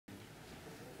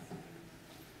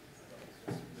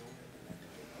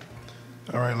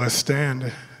All right, let's stand.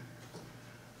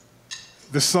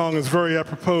 This song is very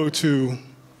apropos to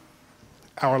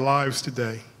our lives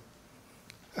today.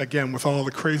 Again, with all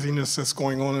the craziness that's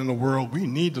going on in the world, we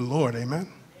need the Lord,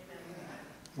 amen?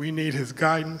 We need his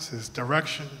guidance, his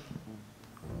direction.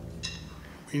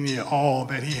 We need all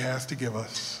that he has to give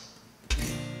us.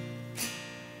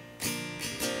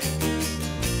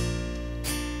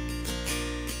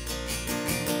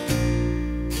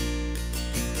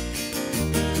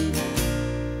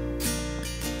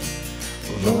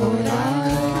 Lord,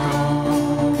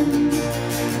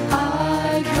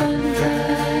 I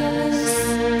confess,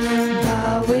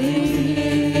 bowing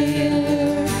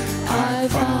here, I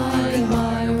find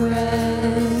my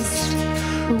rest.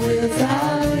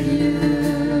 Without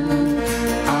you,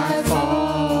 I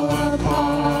fall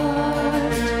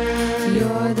apart.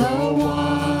 You're the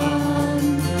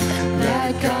one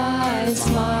that guides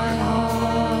my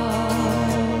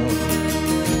heart.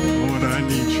 Lord, I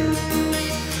need you.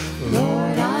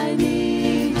 Lord, I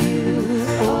need you.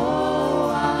 Oh,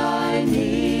 I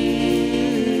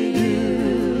need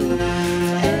you.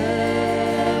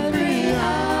 Every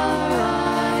hour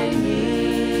I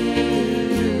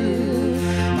need you.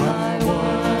 My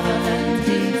one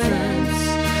defense,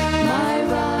 my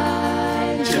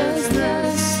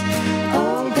righteousness.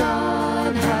 Oh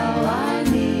God, how I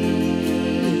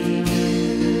need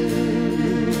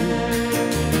you.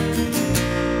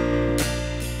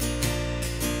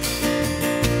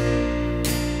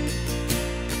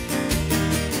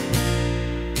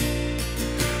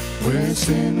 Where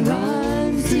sin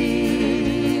runs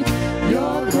deep,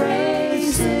 your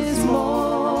grace is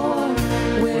more.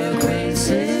 Where grace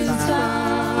is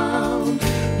found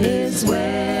is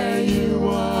where you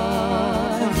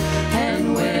are.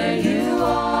 And where you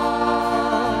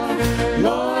are,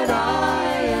 Lord,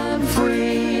 I am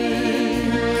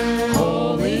free.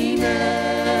 Holiness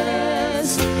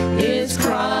is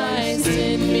Christ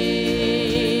in me.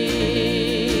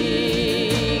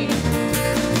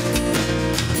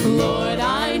 Lord,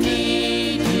 I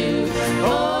need you.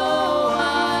 Oh,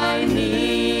 I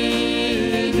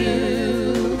need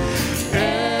you.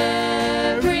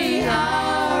 Every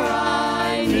hour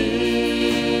I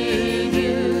need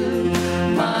you.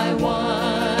 My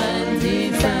one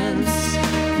defense,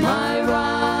 my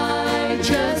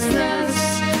righteousness.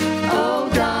 Oh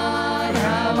God,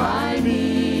 how I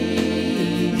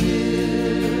need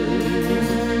you.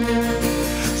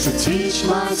 So teach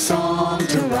my song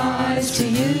to rise to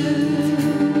you.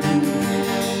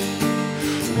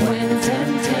 When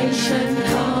temptation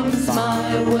comes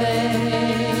my way,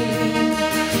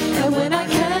 and when I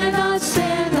cannot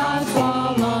stand, I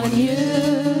fall on you.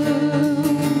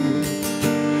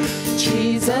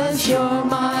 Jesus, you're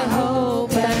my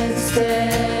hope and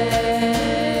stay.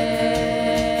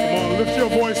 Come on, lift your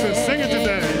voice and sing it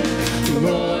today.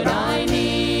 Lord, I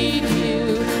need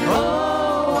you.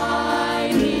 Oh,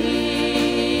 I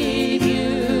need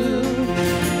you.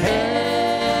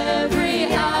 Every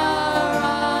hour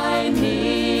I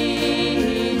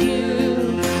need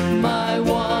you. My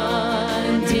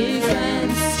one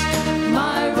defense,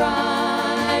 my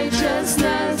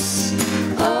righteousness.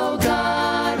 Oh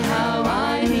God, how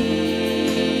I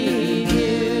need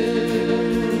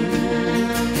you.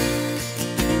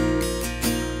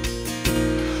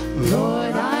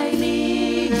 Lord, I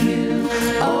need you.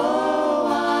 Oh,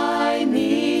 I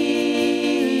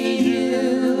need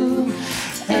you.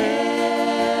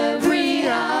 Every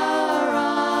hour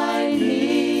I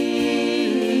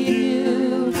need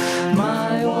you.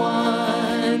 My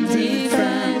one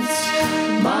defense,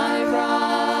 my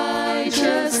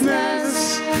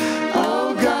righteousness.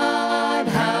 Oh God,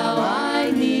 how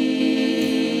I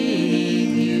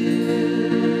need you.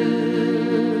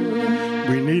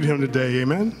 We need him today,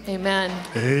 amen? Amen.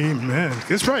 Amen.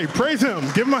 That's right. Praise him.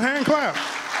 Give him a hand clap.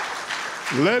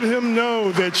 Let him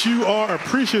know that you are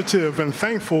appreciative and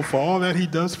thankful for all that he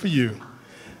does for you.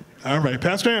 All right,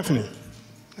 Pastor Anthony,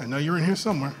 I know you're in here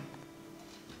somewhere.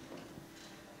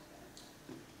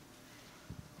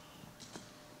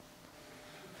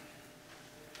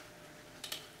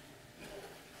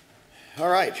 All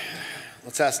right,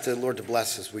 let's ask the Lord to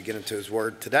bless as we get into his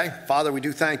word today. Father, we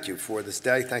do thank you for this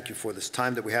day. Thank you for this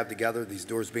time that we have together, these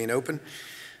doors being open,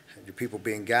 and your people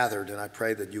being gathered. And I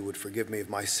pray that you would forgive me of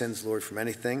my sins, Lord, from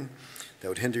anything that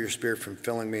would hinder your spirit from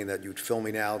filling me, that you would fill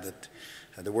me now, that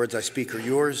the words I speak are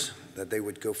yours, that they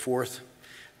would go forth,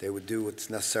 they would do what's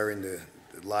necessary in the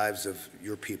lives of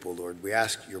your people, Lord. We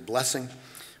ask your blessing.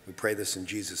 We pray this in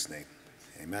Jesus' name.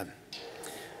 Amen.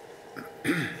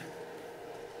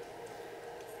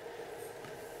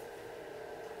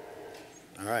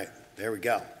 All right. There we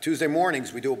go. Tuesday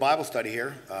mornings, we do a Bible study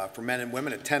here for men and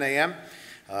women at 10 a.m.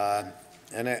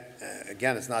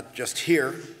 Again, it's not just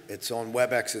here. It's on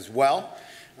WebEx as well.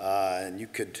 And you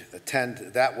could attend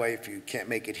that way if you can't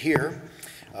make it here.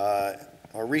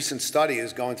 Our recent study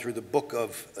is going through the book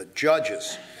of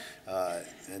Judges.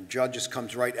 And Judges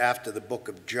comes right after the book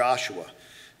of Joshua.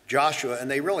 Joshua,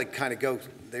 and they really go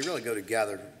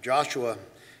together. Joshua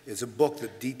is a book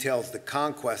that details the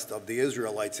conquest of the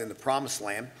Israelites in the Promised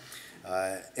Land.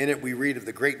 In it, we read of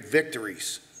the great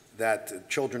victories that the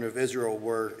children of Israel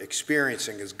were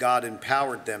experiencing as God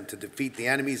empowered them to defeat the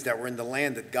enemies that were in the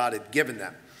land that God had given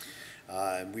them.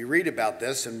 We read about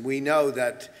this, and we know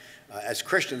that as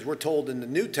Christians, we're told in the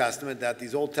New Testament that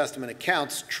these Old Testament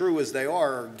accounts, true as they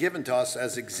are given to us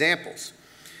as examples.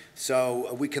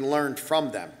 So we can learn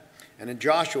from them. And in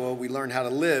Joshua, we learn how to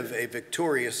live a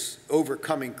victorious,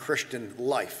 overcoming Christian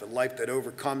life, a life that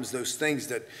overcomes those things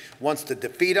that wants to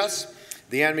defeat us,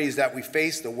 the enemies that we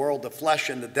face, the world, the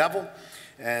flesh, and the devil,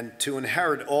 and to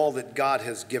inherit all that God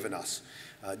has given us.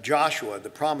 Joshua, the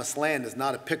promised land, is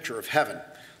not a picture of heaven.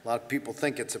 A lot of people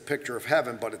think it's a picture of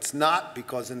heaven, but it's not,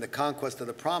 because in the conquest of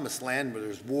the promised land, where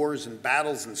there's wars and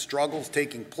battles and struggles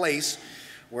taking place,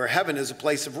 where heaven is a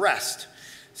place of rest.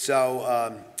 So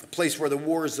a place where the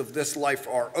wars of this life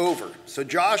are over. So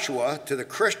Joshua, to the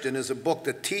Christian, is a book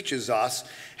that teaches us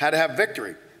how to have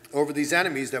victory over these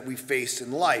enemies that we face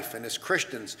in life. And as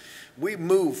Christians, we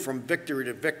move from victory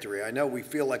to victory. I know we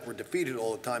feel like we're defeated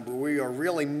all the time, but we are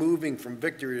really moving from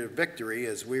victory to victory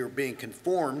as we are being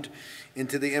conformed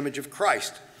into the image of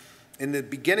Christ. In the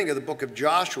beginning of the book of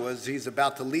Joshua, as he's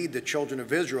about to lead the children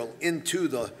of Israel into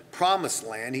the promised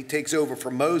land, he takes over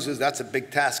from Moses. That's a big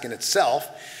task in itself.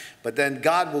 But then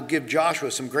God will give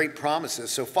Joshua some great promises.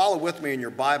 So follow with me in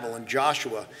your Bible in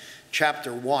Joshua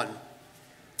chapter 1.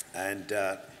 And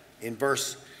in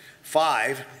verse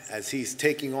 5, as he's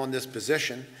taking on this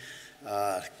position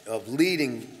of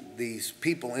leading these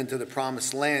people into the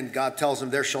promised land, God tells him,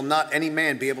 "There shall not any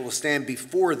man be able to stand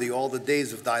before thee all the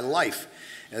days of thy life.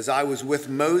 As I was with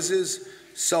Moses,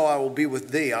 so I will be with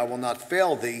thee. I will not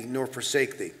fail thee nor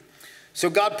forsake thee." So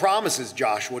God promises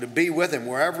Joshua to be with him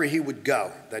wherever he would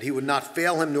go, that he would not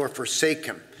fail him nor forsake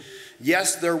him.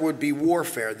 Yes, there would be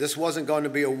warfare. This wasn't going to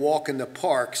be a walk in the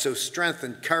park, so strength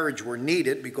and courage were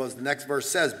needed, because the next verse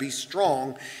says, "Be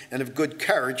strong and of good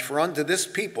courage, for unto this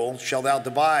people shalt thou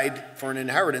divide for an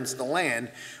inheritance the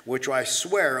land which I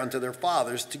swear unto their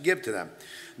fathers to give to them."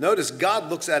 Notice God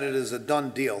looks at it as a done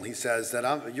deal. He says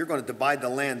that you're going to divide the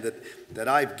land that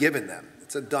I've given them.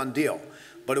 It's a done deal.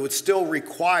 But it would still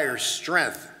require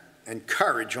strength and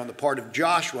courage on the part of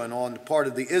Joshua and on the part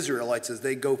of the Israelites as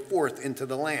they go forth into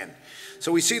the land.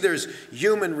 So we see there's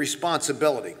human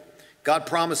responsibility. God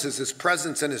promises his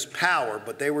presence and his power,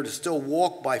 but they were to still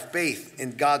walk by faith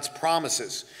in God's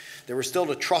promises. They were still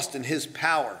to trust in his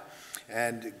power,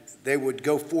 and they would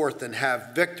go forth and have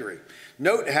victory.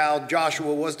 Note how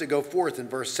Joshua was to go forth in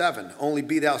verse 7. "Only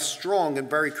be thou strong and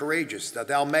very courageous, that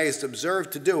thou mayest observe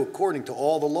to do according to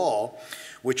all the law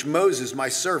which Moses my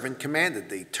servant commanded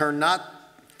thee. Turn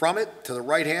not from it to the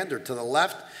right hand or to the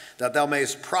left, that thou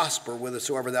mayest prosper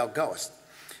whithersoever thou goest.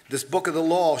 This book of the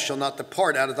law shall not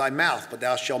depart out of thy mouth, but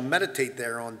thou shalt meditate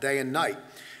thereon day and night,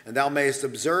 and thou mayest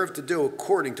observe to do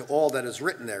according to all that is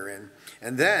written therein.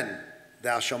 And then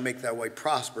thou shalt make thy way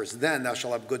prosperous. Then thou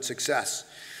shalt have good success."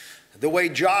 The way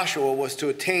Joshua was to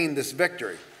attain this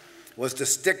victory was to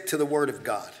stick to the word of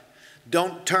God.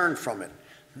 Don't turn from it,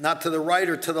 not to the right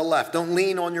or to the left. Don't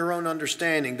lean on your own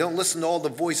understanding. Don't listen to all the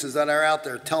voices that are out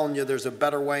there telling you there's a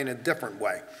better way and a different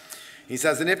way. He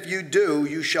says, "And if you do,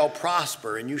 you shall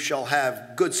prosper and you shall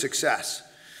have good success."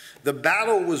 The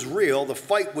battle was real, the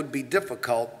fight would be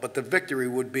difficult, but the victory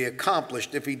would be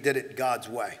accomplished if he did it God's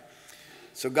way.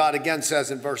 So God again says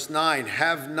in verse 9,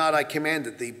 "Have not I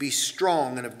commanded thee? Be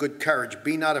strong and of good courage.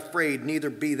 Be not afraid, neither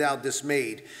be thou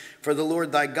dismayed. For the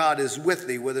Lord thy God is with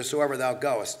thee whithersoever thou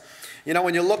goest." You know,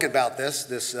 when you look about this,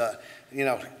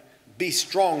 be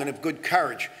strong and of good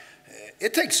courage,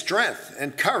 it takes strength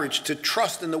and courage to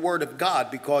trust in the word of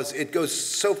God, because it goes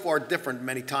so far different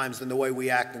many times than the way we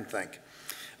act and think.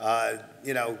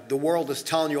 The world is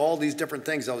telling you all these different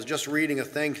things. I was just reading a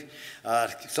thing.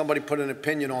 Somebody put an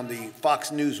opinion on the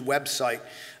Fox News website,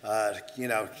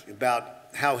 about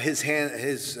how his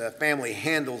family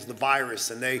handles the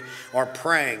virus, and they are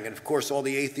praying. And of course, all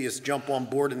the atheists jump on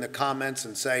board in the comments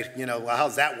and say, well,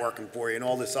 how's that working for you, and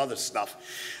all this other stuff.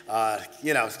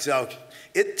 So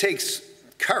it takes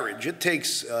courage. It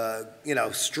takes,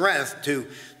 strength to,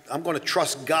 I'm going to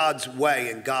trust God's way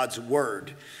and God's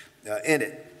word in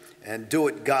it. and do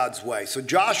it God's way. So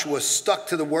Joshua stuck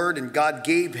to the word, and God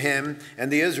gave him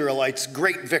and the Israelites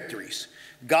great victories.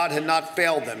 God had not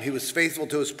failed them. He was faithful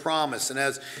to his promise. And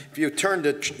if you turn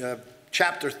to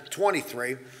chapter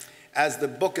 23, as the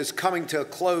book is coming to a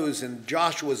close and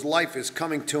Joshua's life is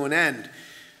coming to an end,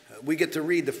 we get to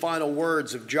read the final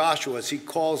words of Joshua as he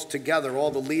calls together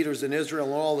all the leaders in Israel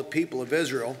and all the people of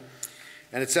Israel.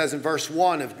 And it says in verse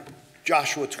 1 of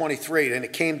Joshua 23, "And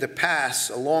it came to pass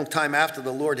a long time after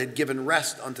the Lord had given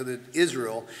rest unto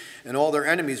Israel and all their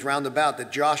enemies round about,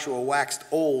 that Joshua waxed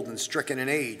old and stricken in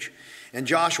age. And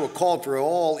Joshua called for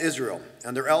all Israel,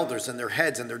 and their elders, and their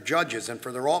heads, and their judges, and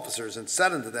for their officers, and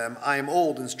said unto them, I am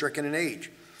old and stricken in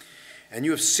age. And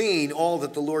you have seen all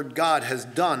that the Lord God has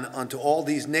done unto all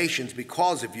these nations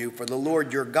because of you, for the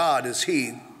Lord your God is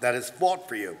he that has fought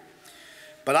for you.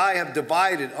 But I have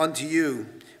divided unto you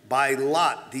by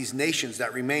lot these nations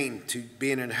that remain, to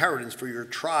be an inheritance for your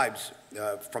tribes,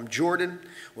 from Jordan,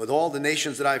 with all the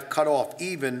nations that I have cut off,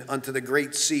 even unto the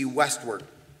great sea westward."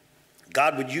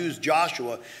 God would use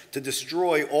Joshua to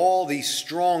destroy all these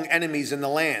strong enemies in the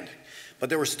land. But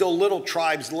there were still little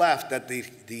tribes left that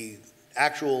the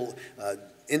actual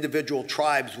individual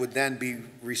tribes would then be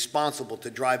responsible to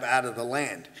drive out of the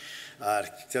land.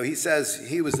 So he says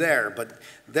he was there, but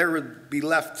there would be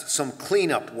left some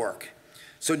cleanup work.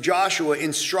 So Joshua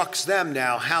instructs them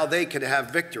now how they could have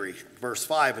victory. Verse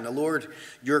 5, "And the Lord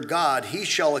your God, he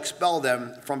shall expel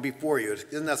them from before you."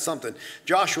 Isn't that something?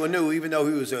 Joshua knew, even though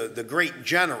he was the great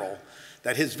general,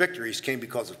 that his victories came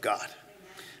because of God.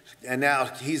 And now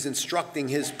he's instructing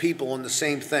his people on the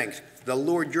same thing. "The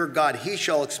Lord your God, he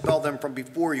shall expel them from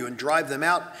before you and drive them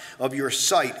out of your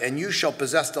sight, and you shall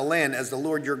possess the land as the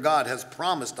Lord your God has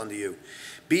promised unto you.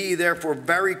 Be ye therefore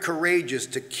very courageous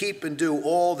to keep and do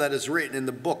all that is written in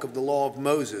the book of the law of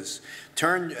Moses.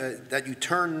 That you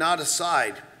turn not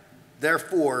aside,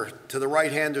 therefore, to the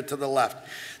right hand or to the left."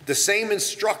 The same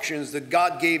instructions that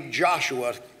God gave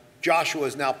Joshua, Joshua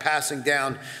is now passing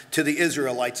down to the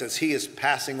Israelites as he is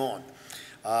passing on.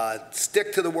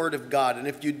 Stick to the word of God, and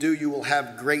if you do, you will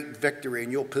have great victory,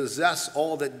 and you'll possess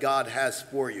all that God has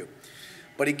for you.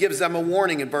 But he gives them a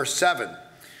warning in verse 7.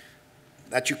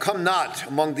 "That you come not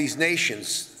among these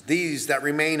nations, these that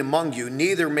remain among you,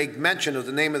 neither make mention of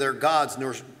the name of their gods,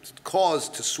 nor cause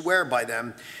to swear by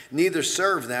them, neither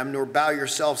serve them, nor bow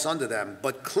yourselves unto them,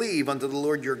 but cleave unto the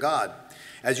Lord your God,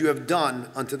 as you have done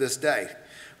unto this day.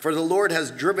 For the Lord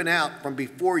has driven out from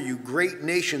before you great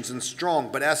nations and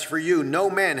strong, but as for you, no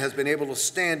man has been able to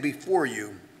stand before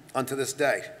you unto this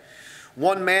day.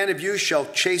 One man of you shall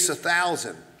chase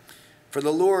 1,000, for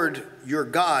the Lord your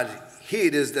God, he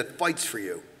it is that fights for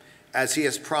you, as he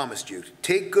has promised you.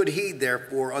 Take good heed,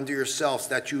 therefore, unto yourselves,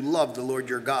 that you love the Lord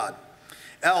your God.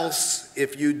 Else,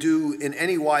 if you do in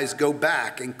any wise go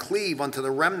back and cleave unto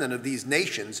the remnant of these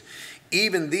nations,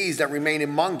 even these that remain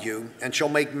among you, and shall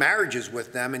make marriages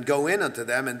with them, and go in unto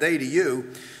them, and they to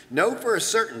you, know for a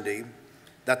certainty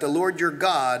that the Lord your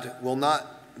God will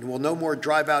no more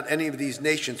drive out any of these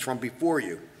nations from before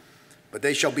you. But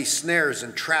they shall be snares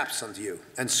and traps unto you,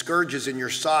 and scourges in your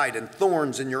side, and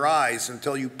thorns in your eyes,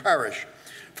 until you perish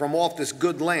from off this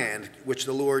good land which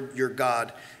the Lord your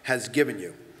God has given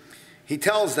you." He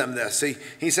tells them this.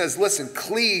 He says, listen,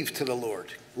 cleave to the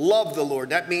Lord. Love the Lord.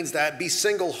 That means that be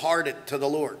single-hearted to the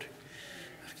Lord.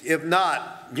 If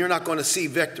not, you're not going to see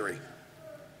victory.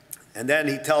 And then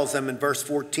he tells them in verse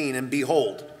 14, "And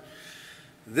behold,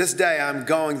 this day I'm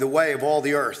going the way of all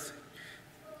the earth.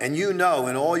 And you know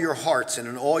in all your hearts and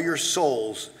in all your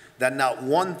souls that not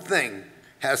one thing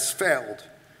has failed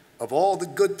of all the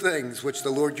good things which the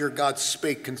Lord your God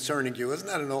spake concerning you." Isn't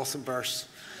that an awesome verse?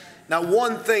 Not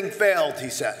one thing failed, he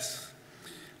says.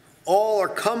 All are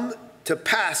come to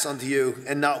pass unto you,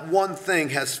 and not one thing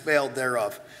has failed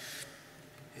thereof.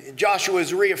 Joshua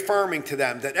is reaffirming to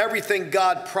them that everything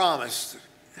God promised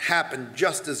happened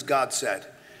just as God said.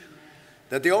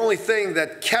 That the only thing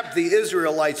that kept the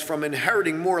Israelites from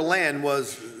inheriting more land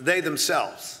was they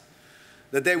themselves.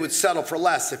 That they would settle for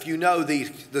less. If you know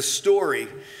the story,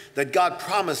 that God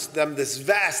promised them this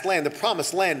vast land. The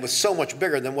promised land was so much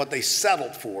bigger than what they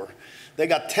settled for. They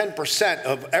got 10%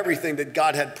 of everything that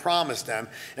God had promised them.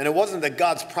 And it wasn't that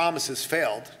God's promises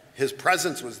failed. His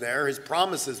presence was there. His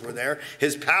promises were there.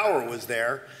 His power was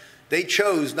there. They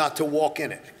chose not to walk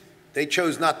in it. They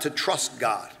chose not to trust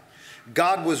God.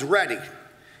 God was ready.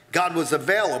 God was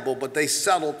available, but they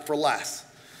settled for less.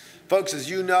 Folks, as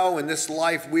you know, in this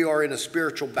life, we are in a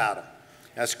spiritual battle.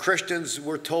 As Christians,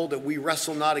 we're told that we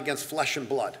wrestle not against flesh and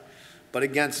blood, but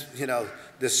against,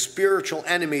 the spiritual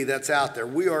enemy that's out there.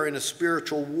 We are in a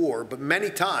spiritual war, but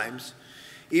many times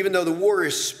Even though the war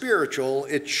is spiritual,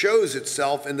 it shows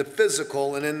itself in the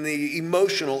physical and in the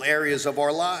emotional areas of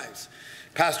our lives.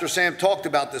 Pastor Sam talked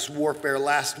about this warfare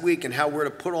last week and how we're to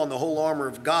put on the whole armor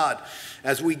of God.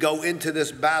 As we go into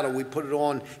this battle, we put it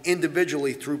on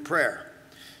individually through prayer.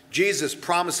 Jesus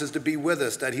promises to be with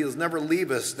us, that he'll never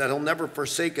leave us, that he'll never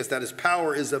forsake us, that his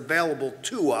power is available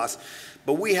to us.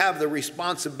 But we have the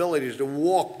responsibility to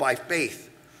walk by faith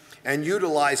and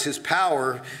utilize his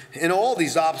power in all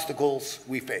these obstacles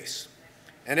we face.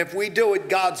 And if we do it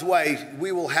God's way,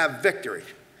 we will have victory.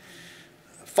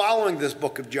 Following this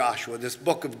book of Joshua, this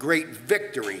book of great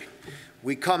victory,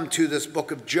 we come to this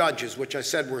book of Judges, which I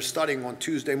said we're studying on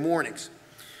Tuesday mornings.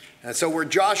 And so where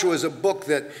Joshua is a book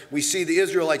that we see the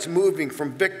Israelites moving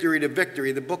from victory to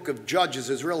victory, the book of Judges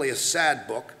is really a sad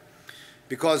book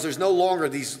because there's no longer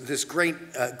this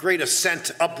great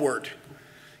ascent upward.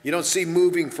 You don't see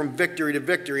moving from victory to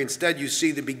victory. Instead, you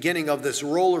see the beginning of this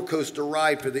roller coaster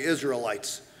ride for the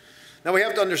Israelites. Now, we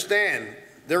have to understand,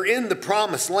 they're in the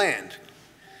promised land,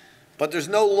 but there's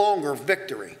no longer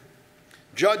victory.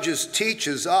 Judges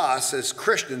teaches us as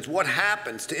Christians what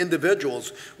happens to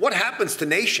individuals, what happens to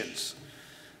nations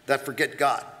that forget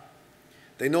God.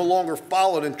 They no longer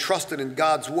followed and trusted in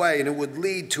God's way, and it would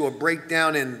lead to a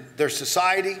breakdown in their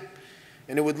society,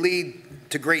 and it would lead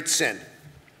to great sin.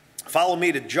 Follow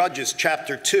me to Judges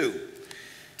chapter 2,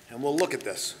 and we'll look at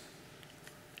this.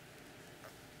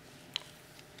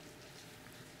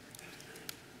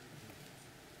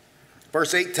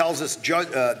 Verse 8 tells us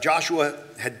Joshua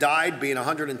had died, being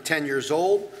 110 years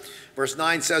old. Verse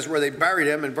 9 says where they buried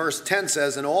him, and verse 10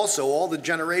 says, and also all the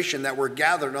generation that were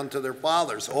gathered unto their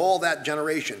fathers, all that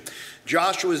generation,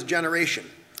 Joshua's generation,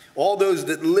 all those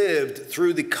that lived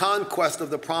through the conquest of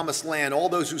the promised land, all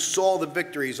those who saw the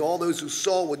victories, all those who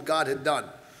saw what God had done,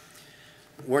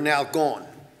 were now gone.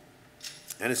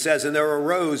 And it says, and there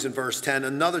arose in verse 10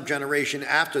 another generation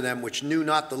after them which knew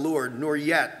not the Lord, nor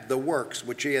yet the works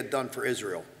which he had done for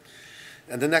Israel.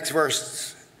 And the next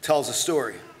verse tells a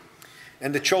story.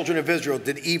 And the children of Israel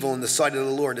did evil in the sight of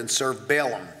the Lord and served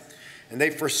Balaam. And they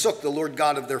forsook the Lord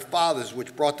God of their fathers,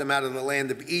 which brought them out of the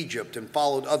land of Egypt, and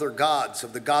followed other gods,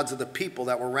 of the gods of the people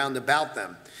that were round about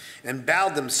them, and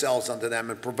bowed themselves unto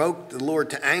them, and provoked the Lord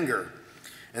to anger.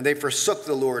 And they forsook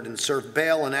the Lord, and served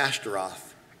Baal and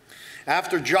Ashtaroth.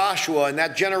 After Joshua and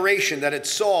that generation that had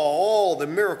saw all the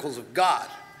miracles of God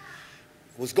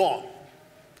was gone.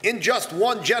 In just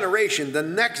one generation, the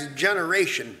next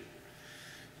generation,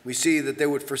 we see that they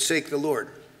would forsake the Lord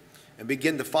and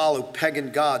begin to follow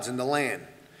pagan gods in the land.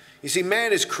 You see,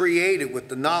 man is created with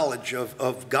the knowledge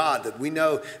of God that we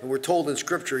know, and we're told in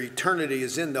Scripture, eternity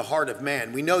is in the heart of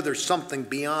man. We know there's something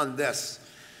beyond this.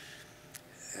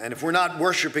 And if we're not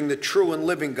worshiping the true and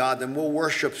living God, then we'll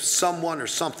worship someone or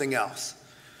something else.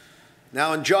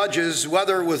 Now in Judges,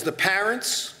 whether it was the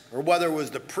parents or whether it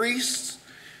was the priests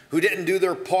who didn't do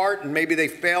their part, and maybe they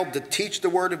failed to teach the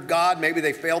word of God, maybe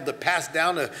they failed to pass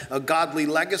down a godly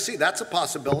legacy, that's a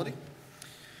possibility.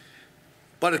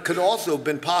 But it could also have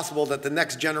been possible that the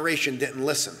next generation didn't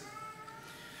listen.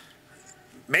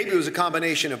 Maybe it was a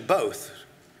combination of both.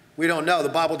 We don't know, the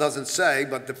Bible doesn't say,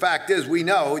 but the fact is we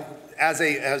know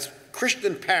as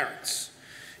Christian parents,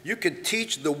 you could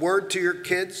teach the word to your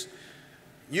kids,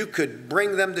 you could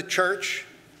bring them to church,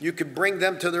 you could bring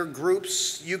them to their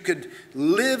groups, you could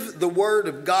live the word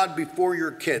of God before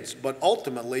your kids, but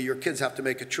ultimately your kids have to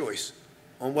make a choice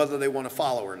on whether they want to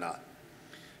follow or not.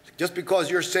 Just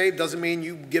because you're saved doesn't mean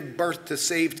you give birth to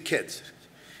saved kids.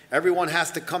 Everyone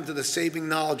has to come to the saving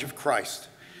knowledge of Christ.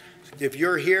 If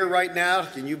you're here right now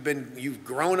and you've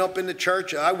grown up in the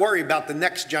church, I worry about the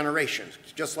next generation,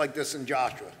 just like this in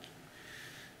Joshua.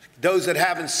 Those that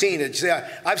haven't seen it, say,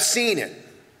 I've seen it.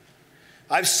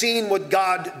 I've seen what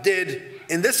God did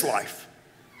in this life.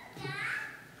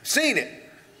 I've seen it.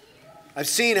 I've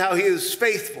seen how he was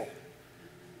faithful,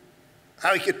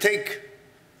 how he could take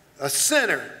a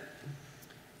sinner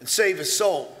and save his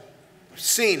soul. I've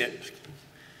seen it.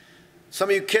 Some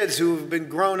of you kids who have been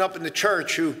grown up in the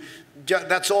church, who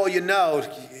that's all you know,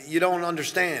 you don't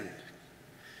understand.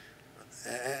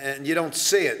 And you don't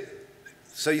see it.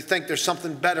 So you think there's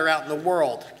something better out in the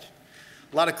world.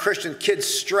 A lot of Christian kids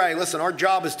stray. Listen, our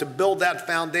job is to build that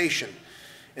foundation.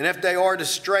 And if they are to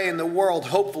stray in the world,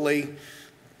 hopefully,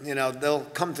 they'll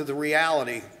come to the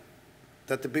reality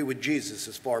that to be with Jesus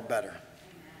is far better.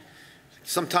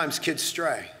 Sometimes kids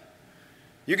stray.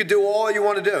 You can do all you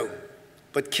want to do,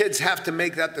 but kids have to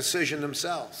make that decision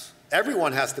themselves.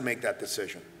 Everyone has to make that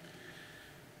decision.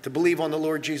 to believe on the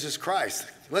Lord Jesus Christ.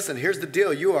 Listen, here's the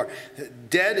deal. You are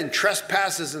dead in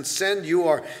trespasses and sin.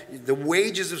 The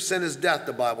wages of sin is death,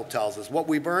 the Bible tells us. What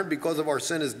we've earned because of our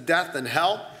sin is death and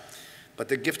hell, but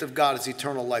the gift of God is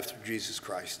eternal life through Jesus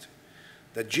Christ.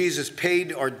 That Jesus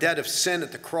paid our debt of sin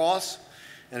at the cross,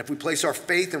 and if we place our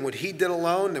faith in what he did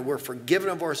alone, then we're forgiven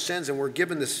of our sins and we're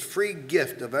given this free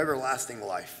gift of everlasting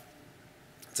life.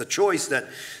 It's a choice that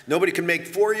nobody can make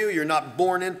for you. You're not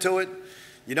born into it.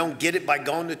 You don't get it by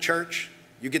going to church.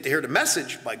 You get to hear the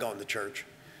message by going to church.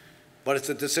 But it's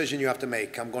a decision you have to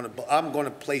make. I'm going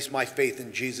to place my faith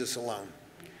in Jesus alone,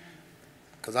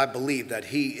 because I believe that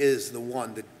he is the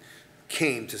one that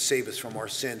came to save us from our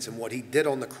sins, and what he did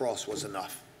on the cross was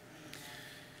enough.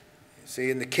 See,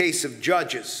 in the case of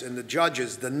Judges,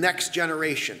 the next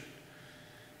generation,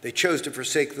 they chose to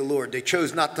forsake the Lord. They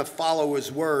chose not to follow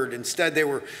his word. Instead, they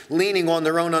were leaning on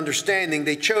their own understanding.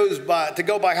 They chose to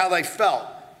go by how they felt.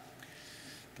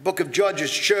 The book of Judges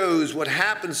shows what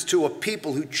happens to a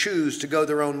people who choose to go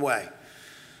their own way.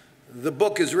 The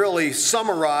book is really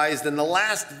summarized in the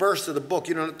last verse of the book.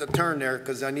 You don't have to turn there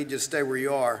because I need you to stay where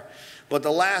you are. But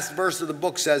the last verse of the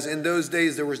book says, "In those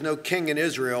days there was no king in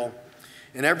Israel,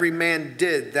 and every man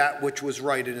did that which was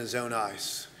right in his own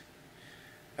eyes."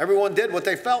 Everyone did what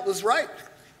they felt was right.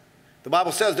 The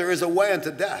Bible says there is a way unto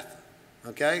death.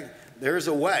 Okay? There is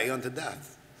a way unto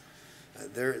death.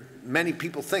 Many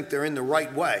people think they're in the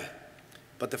right way,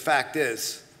 but the fact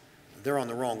is they're on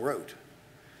the wrong road.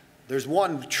 There's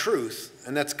one truth,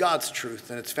 and that's God's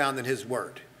truth, and it's found in his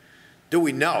word. Do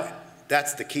we know it?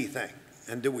 That's the key thing.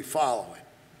 And do we follow it?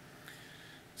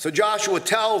 So Joshua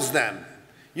tells them,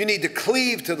 you need to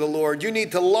cleave to the Lord. You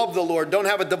need to love the Lord. Don't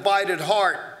have a divided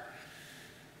heart.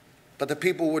 But the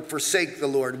people would forsake the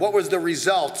Lord. What was the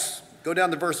results? Go down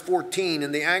to verse 14.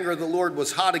 "And the anger of the Lord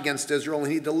was hot against Israel,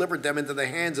 and he delivered them into the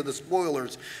hands of the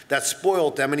spoilers that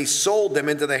spoiled them, and he sold them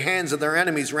into the hands of their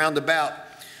enemies round about,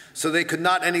 so they could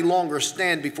not any longer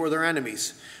stand before their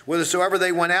enemies. Whithersoever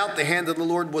they went out, the hand of the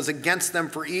Lord was against them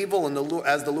for evil, and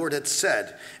as the Lord had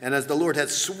said, and as the Lord had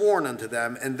sworn unto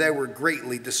them, and they were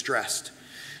greatly distressed."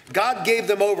 God gave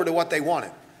them over to what they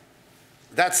wanted.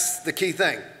 That's the key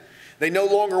thing. They no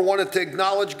longer wanted to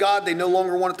acknowledge God. They no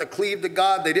longer wanted to cleave to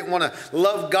God. They didn't want to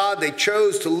love God. They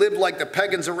chose to live like the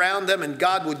pagans around them, and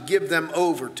God would give them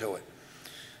over to it.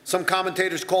 Some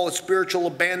commentators call it spiritual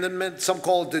abandonment. Some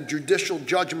call it the judicial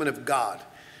judgment of God.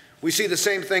 We see the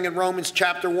same thing in Romans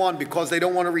chapter 1. Because they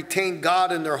don't want to retain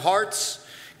God in their hearts,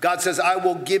 God says, I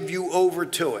will give you over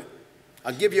to it.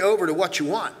 I'll give you over to what you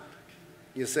want.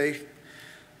 You see?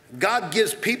 God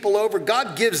gives people over.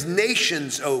 God gives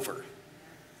nations over.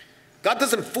 God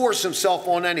doesn't force himself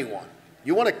on anyone.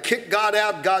 You want to kick God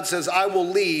out, God says, I will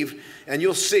leave, and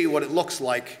you'll see what it looks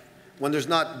like when there's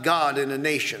not God in a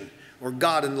nation or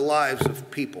God in the lives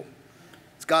of people.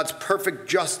 It's God's perfect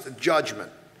just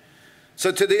judgment.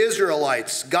 So to the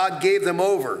Israelites, God gave them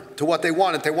over to what they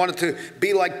wanted. They wanted to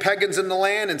be like pagans in the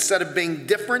land instead of being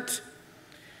different.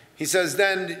 He says,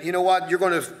 then, you know what? You're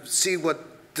going to see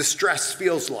what distress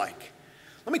feels like.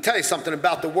 Let me tell you something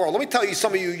about the world. Let me tell you,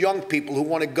 some of you young people who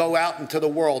want to go out into the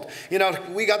world. You know,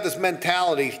 we got this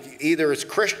mentality, either as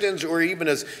Christians or even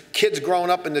as kids growing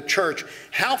up in the church.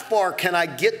 How far can I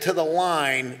get to the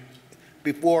line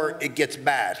before it gets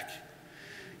bad?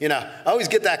 You know, I always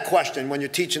get that question when you're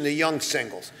teaching the young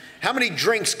singles. How many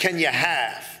drinks can you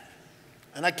have?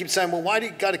 And I keep saying, well, why do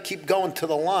you got to keep going to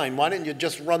the line? Why didn't you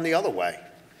just run the other way?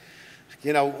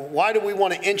 You know, why do we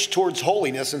want to inch towards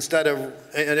holiness instead of,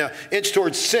 inch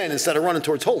towards sin instead of running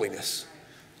towards holiness?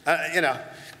 You know,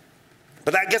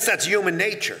 but I guess that's human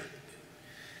nature.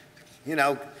 You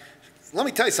know, let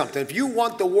me tell you something. If you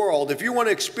want the world, if you want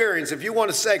to experience, if you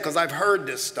want to say, because I've heard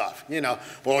this stuff, you know,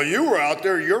 well, you were out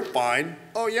there, you're fine.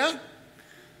 Oh, yeah?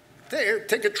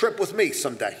 Take a trip with me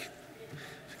someday.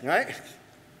 Right?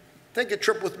 Take a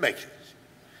trip with me.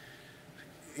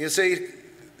 You see,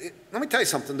 let me tell you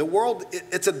something. The world,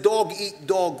 it's a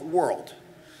dog-eat-dog world.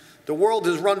 The world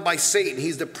is run by Satan.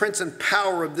 He's the prince and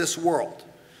power of this world.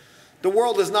 The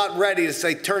world is not ready to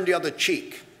say, turn the other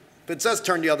cheek. If it says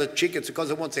turn the other cheek, it's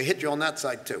because it wants to hit you on that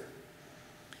side too.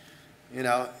 You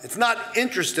know, it's not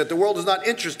interested, the world is not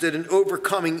interested in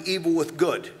overcoming evil with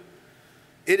good.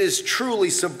 It is truly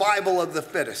survival of the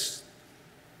fittest.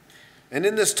 And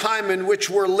in this time in which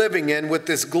we're living in, with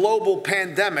this global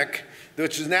pandemic,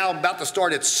 which is now about to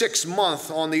start its 6th month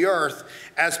on the earth,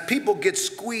 as people get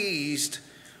squeezed,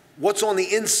 what's on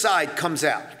the inside comes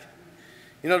out.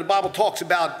 You know, the Bible talks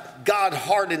about God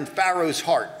hardened Pharaoh's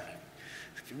heart.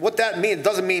 What that means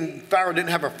doesn't mean Pharaoh didn't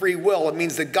have a free will. It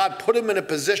means that God put him in a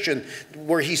position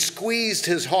where he squeezed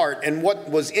his heart, and what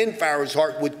was in Pharaoh's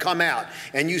heart would come out.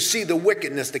 And you see the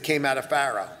wickedness that came out of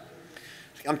Pharaoh.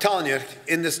 I'm telling you,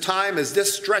 in this time, as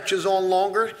this stretches on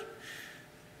longer,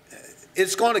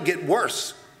 it's going to get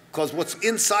worse, because what's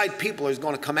inside people is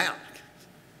going to come out.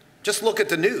 Just look at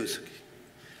the news.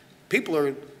 People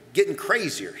are getting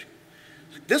crazier.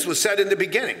 This was said in the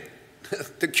beginning.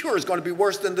 The cure is going to be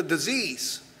worse than the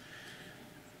disease,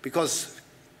 because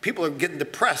people are getting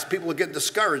depressed. People are getting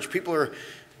discouraged. People are,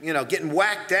 getting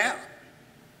whacked out.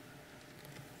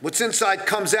 What's inside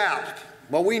comes out.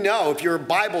 Well, we know, if you're a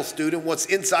Bible student, what's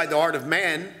inside the heart of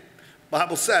man. The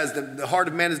Bible says that the heart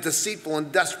of man is deceitful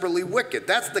and desperately wicked.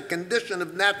 That's the condition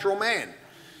of natural man.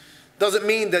 Doesn't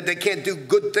mean that they can't do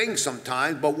good things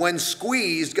sometimes, but when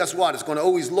squeezed, guess what? It's going to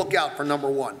always look out for number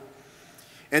one.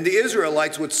 And the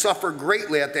Israelites would suffer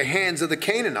greatly at the hands of the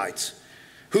Canaanites,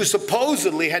 who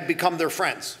supposedly had become their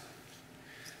friends.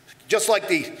 Just like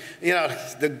the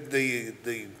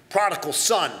prodigal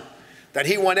son, that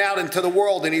he went out into the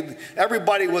world and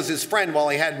everybody was his friend while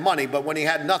he had money, but when he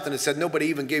had nothing, it said nobody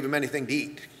even gave him anything to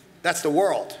eat. That's the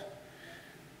world.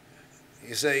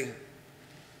 You see,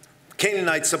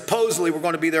 Canaanites supposedly were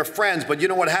going to be their friends, but you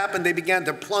know what happened? They began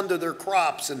to plunder their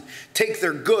crops and take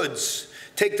their goods,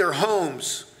 take their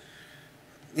homes.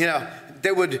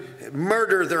 They would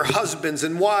murder their husbands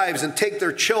and wives and take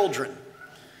their children.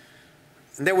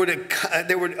 And they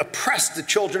would oppress the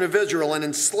children of Israel and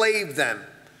enslave them.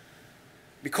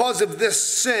 Because of this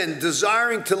sin,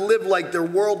 desiring to live like their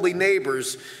worldly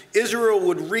neighbors, Israel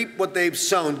would reap what they've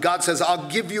sown. God says, I'll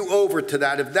give you over to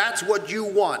that. If that's what you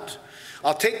want,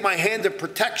 I'll take my hand of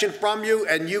protection from you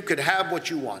and you could have what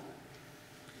you want.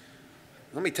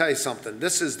 Let me tell you something.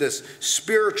 This is this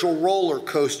spiritual roller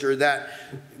coaster that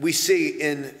we see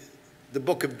in the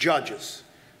book of Judges.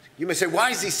 You may say, why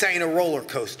is he saying a roller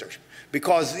coaster?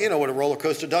 Because you know what a roller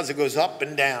coaster does. It goes up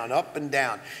and down, up and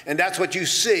down. And that's what you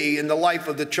see in the life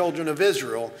of the children of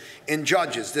Israel in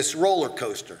Judges, this roller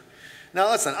coaster.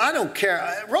 Now listen, I don't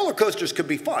care. Roller coasters could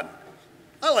be fun.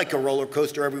 I like a roller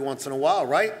coaster every once in a while,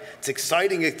 right? It's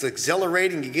exciting, it's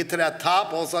exhilarating. You get to that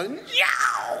top, all of a sudden,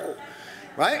 yow!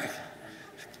 Right?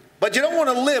 But you don't want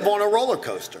to live on a roller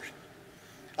coaster.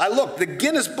 I looked, the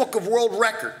Guinness Book of World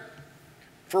Record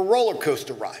for roller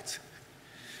coaster rides.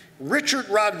 Richard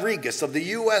Rodriguez of the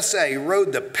USA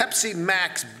rode the Pepsi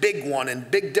Max Big One and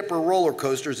Big Dipper roller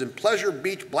coasters in Pleasure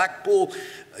Beach, Blackpool,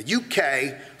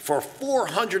 UK for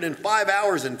 405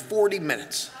 hours and 40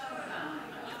 minutes.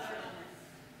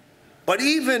 But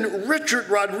even Richard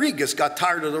Rodriguez got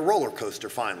tired of the roller coaster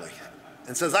finally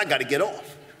and says, I got to get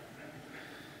off.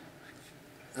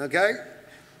 Okay?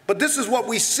 But this is what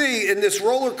we see in this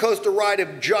roller coaster ride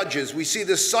of Judges. We see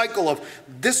this cycle of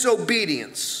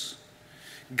disobedience.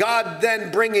 God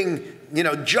then bringing,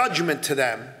 judgment to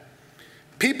them.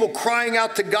 People crying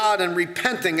out to God and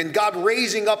repenting, and God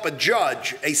raising up a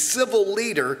judge, a civil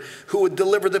leader who would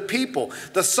deliver the people.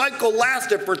 The cycle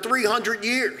lasted for 300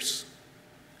 years.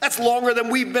 That's longer than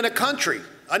we've been a country,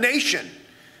 a nation.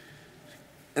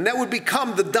 And that would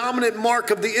become the dominant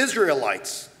mark of the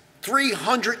Israelites.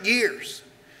 300 years.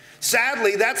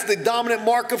 Sadly, that's the dominant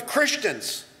mark of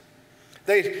Christians.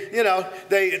 They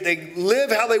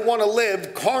live how they want to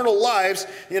live, carnal lives.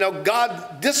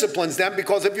 God disciplines them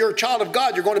because if you're a child of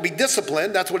God, you're going to be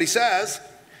disciplined. That's what he says.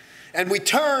 And we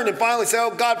turn and finally say,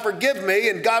 oh, God, forgive me.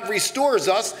 And God restores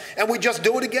us. And we just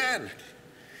do it again.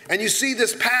 And you see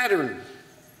this pattern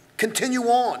continue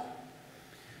on.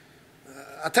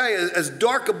 I'll tell you, as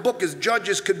dark a book as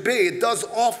Judges could be, it does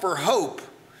offer hope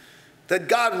that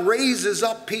God raises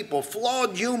up people,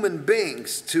 flawed human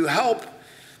beings, to help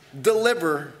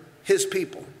deliver his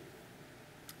people.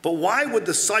 But why would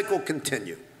the cycle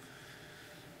continue?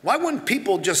 Why wouldn't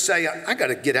people just say, I got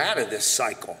to get out of this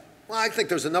cycle? Well, I think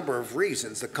there's a number of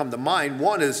reasons that come to mind.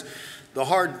 One is the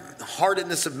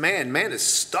hard-heartedness of man. Man is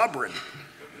stubborn.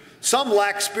 Some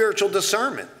lack spiritual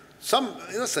discernment.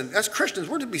 Listen, as Christians,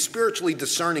 we're to be spiritually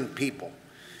discerning people.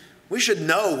 We should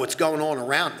know what's going on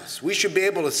around us. We should be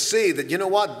able to see that, you know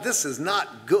what, this is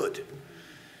not good.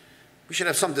 We should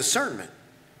have some discernment.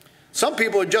 Some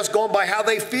people are just going by how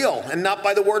they feel and not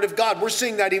by the word of God. We're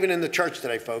seeing that even in the church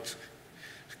today, folks.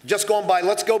 Just going by,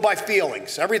 let's go by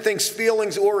feelings. Everything's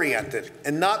feelings oriented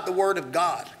and not the word of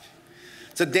God.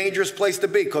 It's a dangerous place to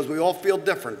be because we all feel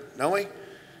different, don't we?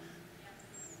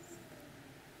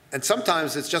 And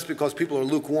sometimes it's just because people are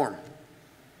lukewarm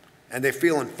and they're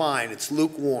feeling fine. It's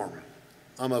lukewarm.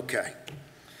 I'm okay.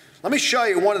 Let me show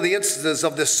you one of the instances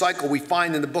of this cycle we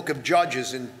find in the book of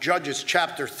Judges, in Judges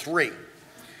chapter 3.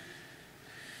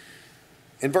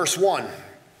 In verse 1,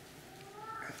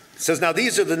 It says, now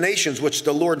these are the nations which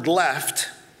the Lord left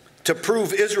to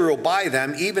prove Israel by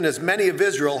them, even as many of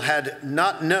Israel had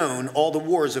not known all the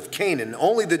wars of Canaan.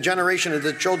 Only the generation of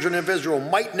the children of Israel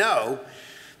might know,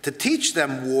 to teach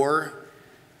them war,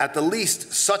 at the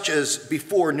least such as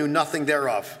before knew nothing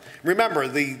thereof. Remember,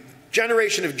 the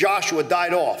generation of Joshua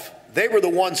died off. They were the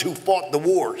ones who fought the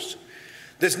wars.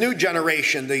 This new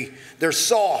generation, they're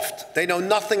soft. They know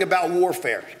nothing about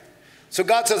warfare. So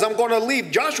God says, I'm going to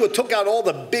leave. Joshua took out all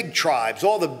the big tribes,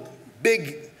 all the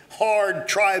big, hard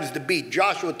tribes to beat.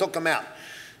 Joshua took them out.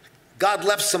 God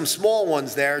left some small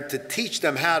ones there to teach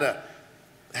them how to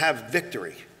have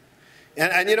victory.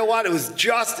 And you know what? It was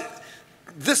just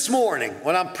this morning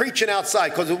when I'm preaching outside,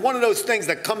 because it's one of those things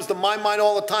that comes to my mind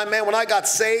all the time, man. When I got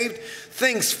saved,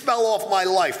 things fell off my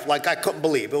life like I couldn't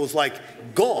believe. It was like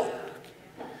gone.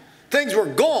 Things were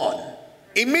gone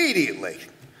immediately.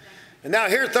 And now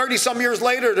here, 30-some years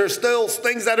later, there's still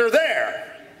things that are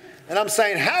there. And I'm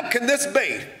saying, how can this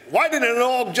be? Why didn't it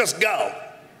all just go?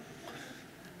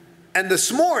 And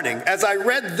this morning, as I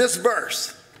read this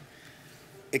verse,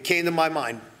 it came to my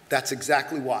mind, that's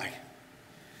exactly why.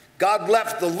 God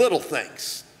left the little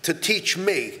things to teach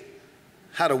me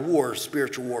how to war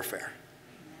spiritual warfare,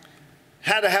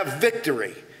 how to have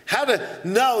victory, how to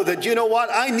know that, you know what,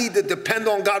 I need to depend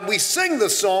on God. We sing the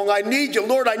song, I need you,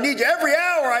 Lord, I need you. Every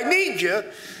hour I need you.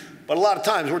 But a lot of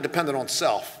times we're dependent on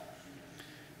self.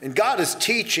 And God is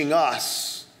teaching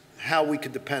us how we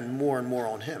could depend more and more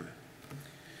on him.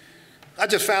 I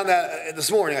just found that this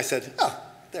morning. I said, oh,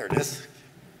 there it is.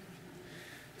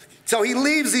 So he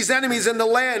leaves these enemies in the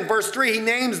land. Verse 3, he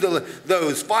names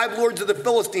those 5 lords of the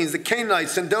Philistines, the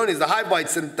Canaanites, Sidonians, the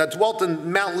Hivites that dwelt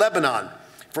in Mount Lebanon,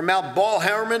 from Mount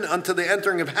Baal-Hermon unto the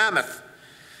entering of Hamath.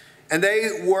 And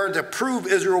they were to prove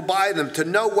Israel by them, to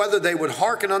know whether they would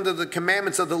hearken unto the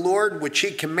commandments of the Lord, which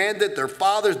he commanded their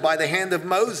fathers by the hand of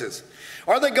Moses.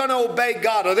 Are they going to obey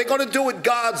God? Are they going to do it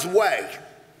God's way?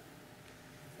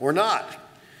 Or not?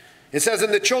 It says,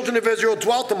 and the children of Israel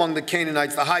dwelt among the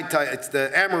Canaanites, the Hittites,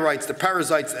 the Amorites, the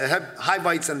Perizzites, the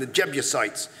Hivites, and the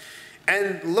Jebusites.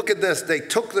 And look at this, they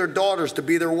took their daughters to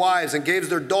be their wives and gave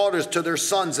their daughters to their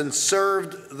sons and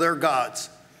served their gods.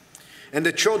 And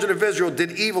the children of Israel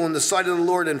did evil in the sight of the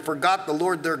Lord and forgot the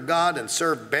Lord their God and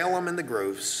served Baalim in the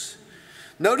groves.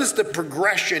 Notice the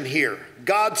progression here.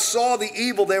 God saw the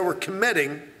evil they were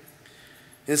committing.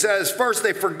 It says, first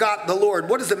they forgot the Lord.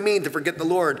 What does it mean to forget the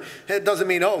Lord? It doesn't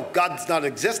mean, oh, God's not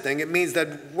existing. It means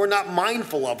that we're not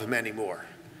mindful of him anymore.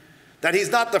 That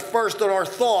he's not the first on our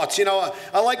thoughts. You know,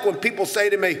 I like when people say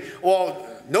to me, well,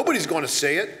 nobody's going to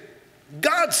see it.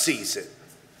 God sees it.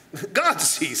 God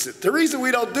sees it. The reason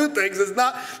we don't do things is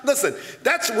not, listen,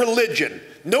 that's religion.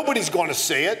 Nobody's going to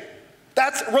see it.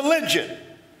 That's religion.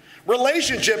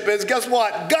 Relationship is, guess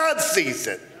what? God sees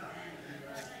it.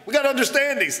 We got to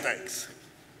understand these things.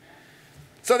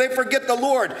 So they forget the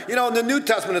Lord. You know, in the New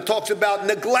Testament, it talks about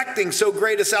neglecting so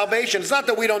great a salvation. It's not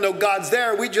that we don't know God's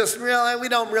there. We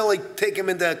don't really take him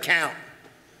into account.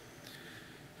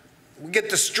 We get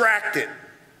distracted.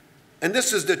 And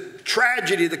this is the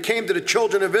tragedy that came to the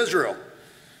children of Israel.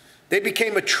 They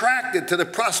became attracted to the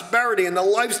prosperity and the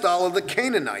lifestyle of the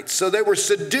Canaanites. So they were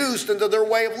seduced into their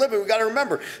way of living. We've got to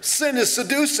remember, sin is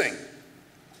seducing.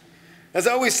 As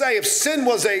I always say, if sin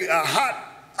was a hot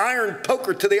iron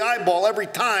poker to the eyeball every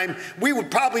time, we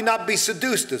would probably not be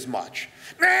seduced as much.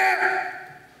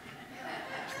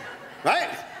 Right?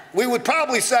 We would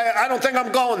probably say, I don't think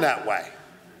I'm going that way.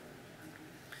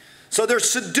 So they're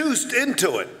seduced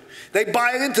into it. They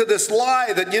buy into this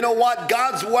lie that, you know what,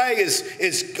 God's way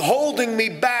is holding me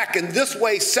back and this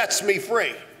way sets me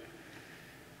free.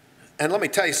 And let me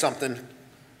tell you something.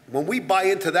 When we buy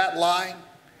into that lie,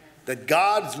 that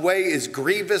God's way is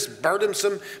grievous,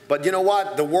 burdensome, but you know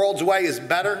what, the world's way is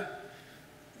better,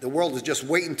 the world is just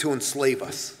waiting to enslave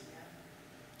us.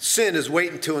 Sin is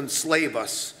waiting to enslave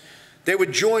us. They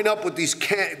would join up with these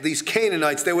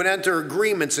Canaanites. They would enter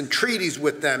agreements and treaties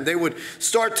with them. They would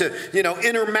start to,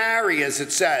 intermarry, as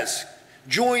it says,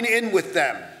 join in with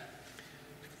them.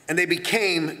 And they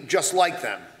became just like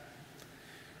them.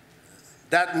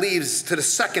 That leads to the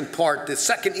second part, the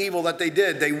second evil that they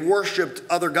did. They worshiped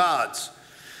other gods.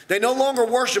 They no longer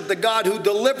worshiped the God who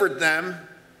delivered them.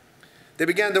 They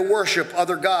began to worship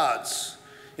other gods.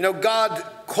 You know, God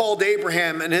called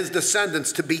Abraham and his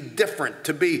descendants to be different,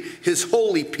 to be his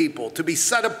holy people, to be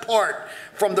set apart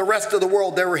from the rest of the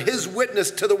world. They were his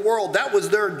witness to the world. That was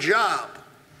their job.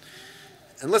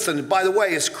 And listen, by the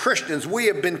way, as Christians, we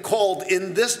have been called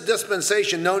in this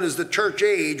dispensation known as the church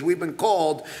age, we've been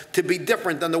called to be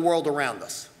different than the world around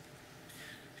us.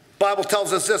 Bible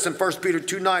tells us this in 1 Peter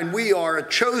 2:9, we are a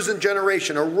chosen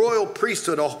generation, a royal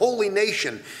priesthood, a holy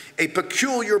nation, a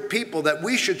peculiar people, that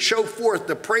we should show forth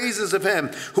the praises of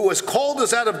him who has called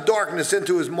us out of darkness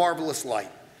into his marvelous light.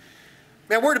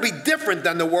 Man, we're to be different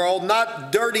than the world,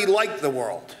 not dirty like the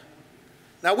world.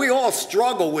 Now, we all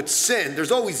struggle with sin.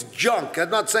 There's always junk. I'm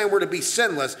not saying we're to be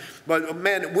sinless, but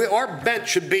man, our bent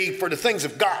should be for the things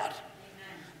of God,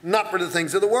 not for the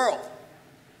things of the world.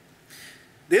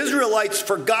 The Israelites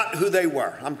forgot who they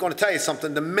were. I'm going to tell you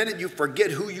something. The minute you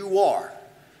forget who you are,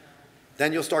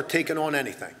 then you'll start taking on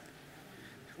anything.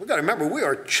 We've got to remember, we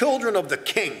are children of the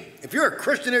King. If you're a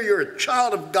Christian here, you're a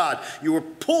child of God. You were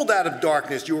pulled out of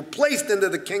darkness. You were placed into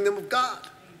the kingdom of God.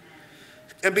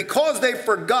 And because they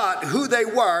forgot who they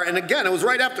were, and again, it was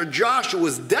right after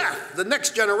Joshua's death, the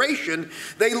next generation,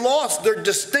 they lost their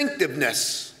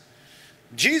distinctiveness.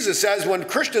 Jesus says when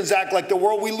Christians act like the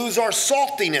world, we lose our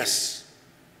saltiness.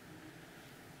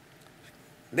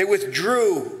 They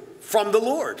withdrew from the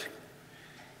Lord.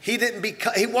 He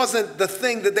wasn't the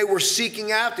thing that they were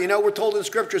seeking after. You know, we're told in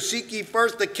Scripture, seek ye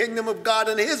first the kingdom of God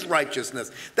and his righteousness.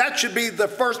 That should be the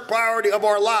first priority of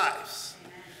our lives.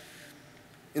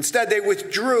 Instead, they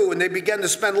withdrew and they began to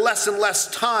spend less and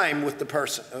less time with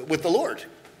the Lord.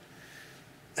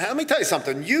 Now, let me tell you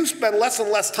something. You spend less and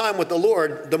less time with the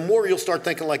Lord, the more you'll start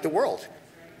thinking like the world.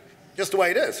 Just the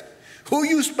way it is. Who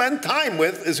you spend time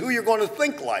with is who you're going to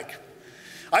think like.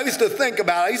 I used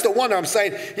to wonder, I'm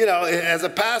saying, you know, as a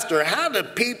pastor, how do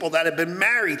people that have been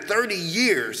married 30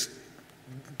 years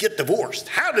get divorced?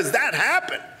 How does that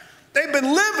happen? They've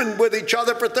been living with each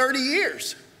other for 30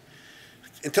 years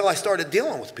until I started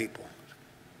dealing with people.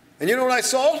 And you know what I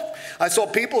saw? I saw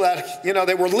people that, you know,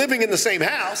 they were living in the same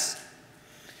house,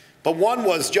 but one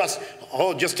was just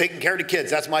taking care of the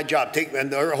kids. That's my job. And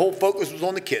their whole focus was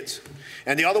on the kids.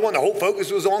 And the other one, the whole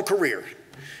focus was on career.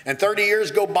 And 30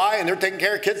 years go by and they're taking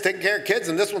care of kids,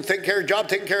 and this one's taking care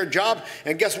of job.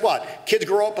 And guess what? Kids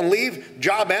grow up and leave,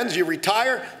 job ends, you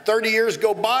retire, 30 years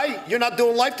go by, you're not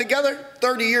doing life together.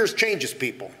 30 years changes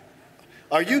people.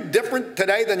 Are you different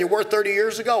today than you were 30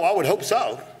 years ago? I would hope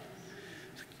so.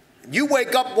 You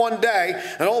wake up one day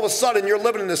and all of a sudden you're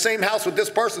living in the same house with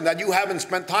this person that you haven't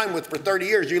spent time with for 30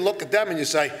 years. You look at them and you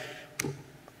say,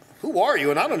 who are you?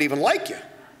 And I don't even like you.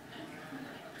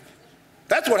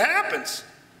 That's what happens.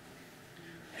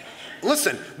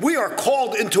 Listen, we are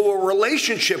called into a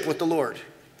relationship with the Lord.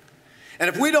 And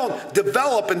if we don't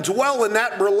develop and dwell in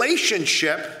that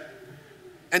relationship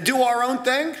and do our own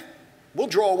thing, we'll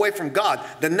draw away from God.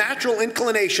 The natural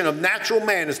inclination of natural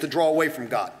man is to draw away from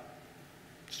God.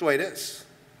 That's the way it is.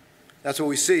 That's what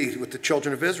we see with the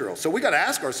children of Israel. So we got to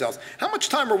ask ourselves, how much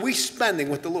time are we spending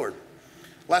with the Lord?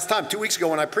 Last time, 2 weeks ago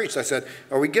when I preached, I said,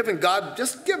 are we giving God,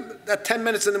 just give that 10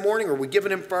 minutes in the morning, or are we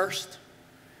giving him first?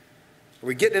 Are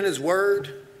we getting in his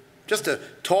word just to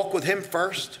talk with him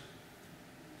first?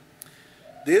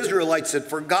 The Israelites had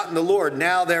forgotten the Lord.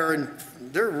 Now they're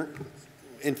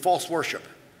in false worship.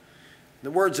 In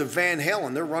the words of Van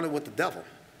Halen, they're running with the devil.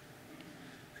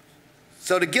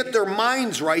 So to get their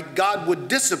minds right, God would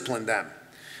discipline them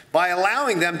by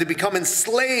allowing them to become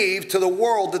enslaved to the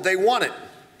world that they wanted.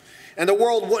 And the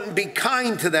world wouldn't be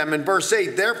kind to them. In verse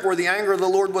 8, therefore the anger of the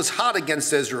Lord was hot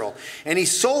against Israel, and he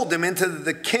sold them into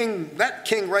that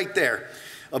king right there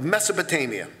of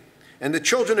Mesopotamia. And the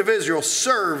children of Israel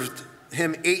served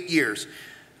him 8 years.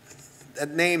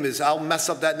 That name is, I'll mess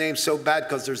up that name so bad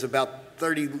because there's about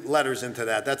 30 letters into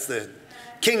that. That's the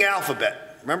King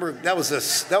Alphabet. Remember, that was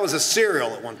a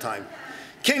cereal at one time.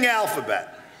 King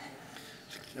Alphabet.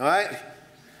 All right?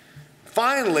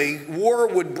 Finally, war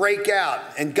would break out,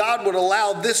 and God would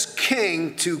allow this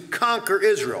king to conquer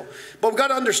Israel. But we've got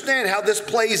to understand how this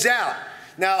plays out.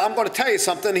 Now, I'm going to tell you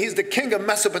something. He's the king of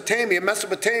Mesopotamia.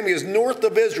 Mesopotamia is north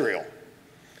of Israel.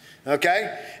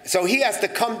 Okay? So he has to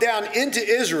come down into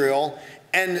Israel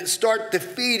and start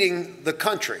defeating the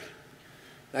country.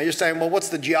 Now, you're saying, well, what's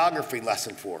the geography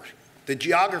lesson for? The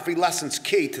geography lesson's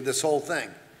key to this whole thing.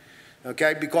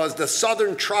 Okay? Because the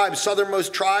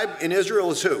southernmost tribe in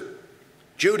Israel is who?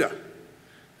 Judah,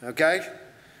 okay?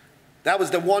 That was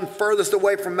the one furthest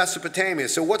away from Mesopotamia.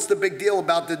 So what's the big deal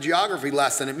about the geography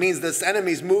lesson? It means this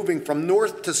enemy's moving from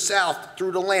north to south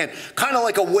through the land, kind of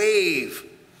like a wave,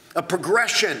 a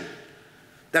progression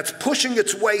that's pushing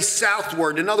its way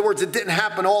southward. In other words, it didn't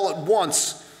happen all at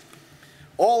once.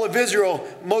 All of Israel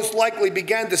most likely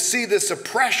began to see this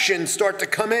oppression start to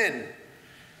come in.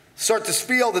 Start to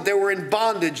feel that they were in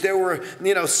bondage. They were,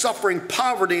 suffering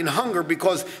poverty and hunger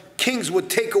because kings would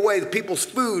take away the people's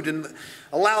food and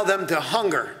allow them to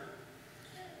hunger.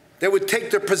 They would take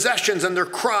their possessions and their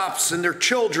crops and their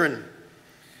children.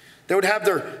 They would have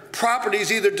their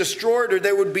properties either destroyed or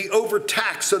they would be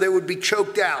overtaxed, so they would be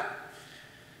choked out.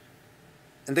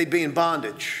 And they'd be in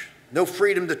bondage. No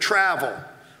freedom to travel,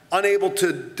 unable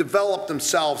to develop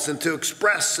themselves and to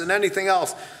express and anything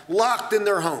else, locked in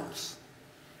their homes.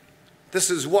 This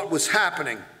is what was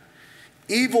happening.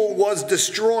 Evil was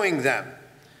destroying them.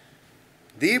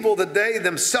 The evil that they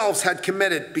themselves had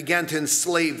committed began to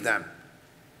enslave them.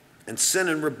 And sin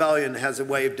and rebellion has a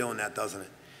way of doing that, doesn't it?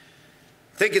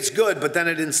 Think it's good, but then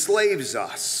it enslaves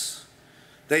us.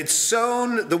 They'd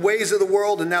sown the ways of the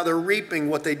world, and now they're reaping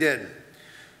what they did.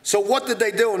 So what did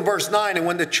they do in verse 9? And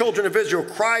when the children of Israel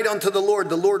cried unto the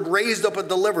Lord raised up a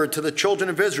deliverer to the children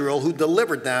of Israel, who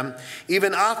delivered them,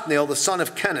 even Othniel, the son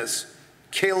of Kenaz,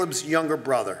 Caleb's younger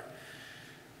brother.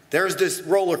 There's this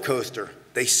roller coaster.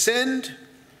 They sinned.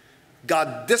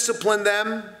 God disciplined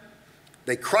them.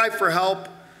 They cry for help.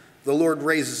 The Lord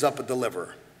raises up a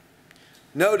deliverer.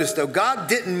 Notice, though, God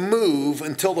didn't move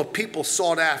until the people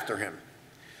sought after him.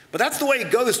 But that's the way it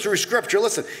goes through Scripture.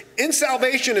 Listen, in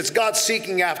salvation, it's God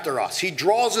seeking after us. He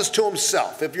draws us to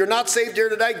himself. If you're not saved here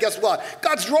today, guess what?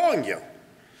 God's drawing you.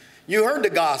 You heard the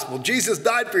gospel. Jesus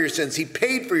died for your sins. He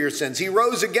paid for your sins. He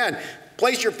rose again.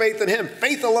 Place your faith in him.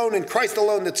 Faith alone in Christ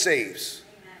alone that saves.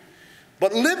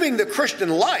 But living the Christian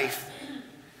life,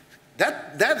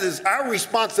 that is our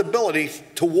responsibility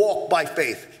to walk by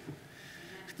faith.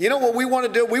 You know what we want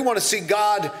to do? We want to see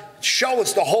God show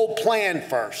us the whole plan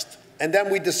first. And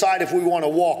then we decide if we want to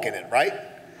walk in it, right?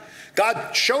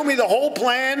 God, show me the whole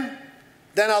plan,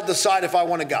 then I'll decide if I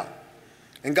want to go.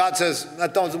 And God says,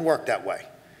 that doesn't work that way.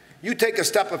 You take a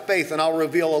step of faith and I'll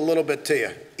reveal a little bit to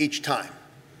you each time.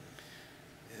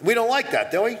 We don't like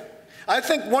that, do we? I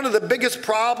think one of the biggest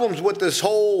problems with this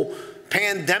whole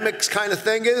pandemics kind of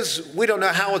thing is we don't know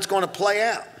how it's going to play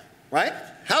out, right?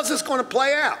 How's this going to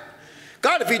play out?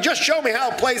 God, if you just show me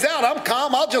how it plays out, I'm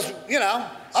calm. I'll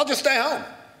just stay home.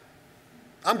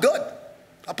 I'm good.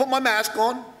 I'll put my mask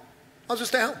on. I'll just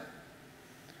stay home.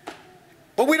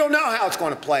 But we don't know how it's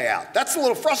going to play out. That's a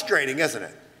little frustrating, isn't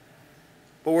it?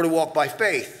 But we're to walk by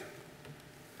faith.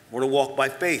 We're to walk by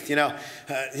faith.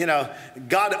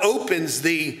 God opens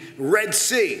the Red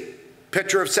Sea,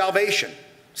 picture of salvation.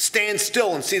 Stand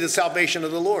still and see the salvation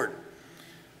of the Lord.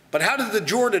 But how did the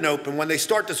Jordan open when they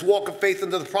start this walk of faith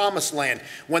into the promised land?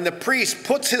 When the priest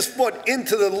puts his foot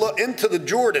into the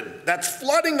Jordan, that's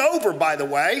flooding over, by the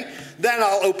way, then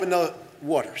I'll open the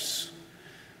waters.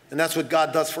 And that's what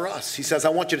God does for us. He says, I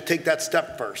want you to take that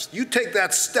step first. You take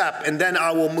that step and then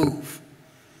I will move.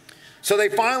 So they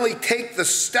finally take the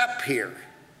step here.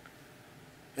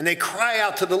 And they cry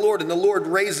out to the Lord, and the Lord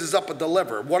raises up a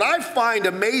deliverer. What I find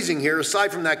amazing here,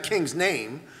 aside from that king's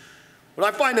name, what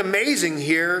I find amazing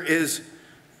here is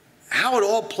how it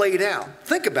all played out.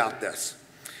 Think about this.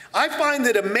 I find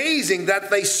it amazing that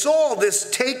they saw this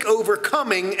takeover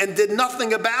coming and did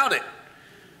nothing about it.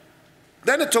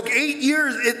 Then it took 8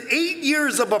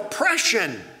 years of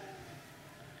oppression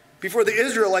before the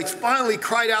Israelites finally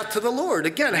cried out to the Lord.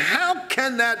 Again, how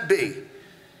can that be?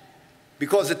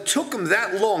 Because it took them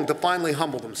that long to finally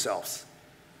humble themselves.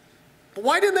 But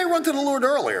why didn't they run to the Lord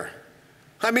earlier?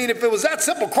 I mean, if it was that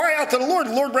simple, cry out to the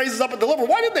Lord raises up a deliverer.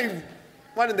 Why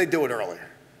didn't they do it earlier?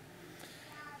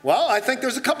 Well, I think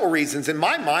there's a couple reasons. In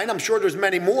my mind, I'm sure there's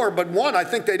many more, but one, I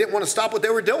think they didn't want to stop what they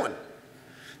were doing.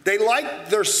 They liked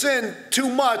their sin too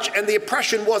much, and the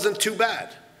oppression wasn't too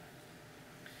bad.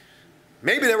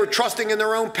 Maybe they were trusting in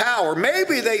their own power.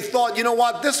 Maybe they thought, you know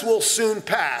what, this will soon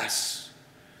pass,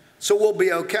 so we'll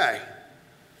be okay.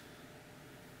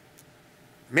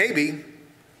 Maybe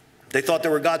they thought they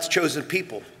were God's chosen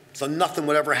people, so nothing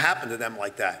would ever happen to them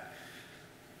like that.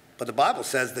 But the Bible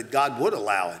says that God would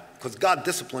allow it, because God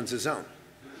disciplines his own.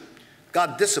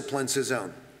 God disciplines his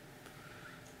own.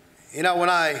 You know, when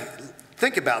I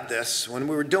think about this, when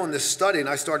we were doing this study and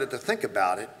I started to think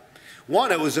about it,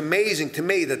 one, it was amazing to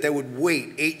me that they would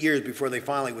wait 8 years before they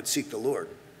finally would seek the Lord.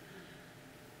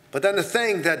 But then the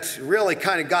thing that really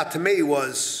kind of got to me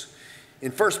was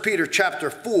in 1 Peter chapter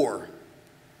 4,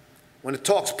 when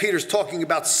Peter's talking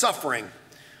about suffering.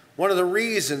 One of the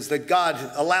reasons that God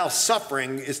allows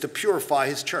suffering is to purify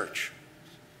his church.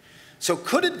 So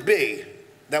could it be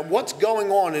that what's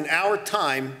going on in our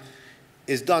time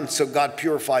is done so God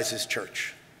purifies his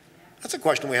church? That's a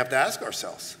question we have to ask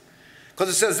ourselves. Because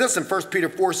it says this in 1 Peter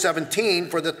 4:17,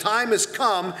 for the time has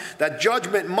come that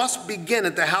judgment must begin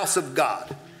at the house of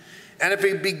God. And if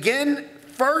it begin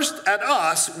first at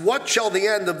us, what shall the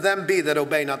end of them be that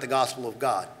obey not the gospel of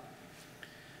God?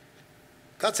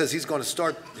 God says he's going to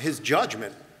start his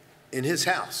judgment in his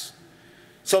house.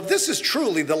 So if this is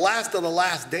truly the last of the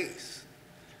last days,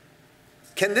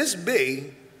 can this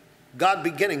be God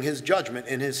beginning his judgment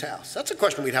in his house? That's a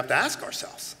question we'd have to ask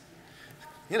ourselves.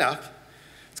 You know,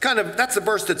 that's the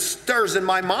verse that stirs in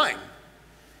my mind.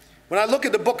 When I look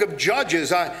at the book of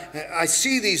Judges, I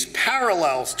see these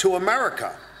parallels to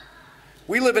America.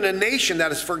 We live in a nation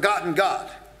that has forgotten God.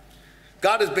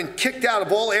 God has been kicked out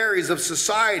of all areas of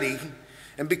society,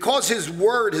 and because his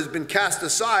word has been cast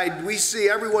aside, we see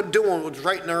everyone doing what's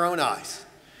right in their own eyes.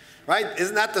 Right?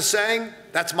 Isn't that the saying?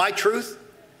 That's my truth.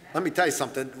 Let me tell you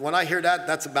something. When I hear that,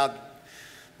 that's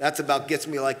about gets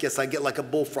me like this. I get like a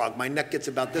bullfrog. My neck gets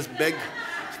about this big.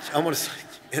 I want to,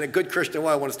 in a good Christian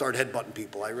way, I want to start headbutting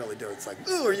people. I really do. It's like,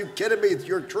 oh, are you kidding me? It's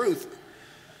your truth.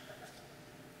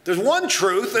 There's one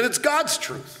truth, and it's God's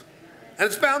truth. And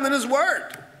it's found in his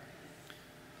word.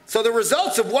 So the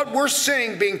results of what we're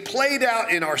seeing being played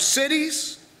out in our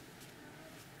cities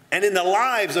and in the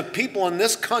lives of people in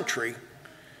this country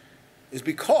is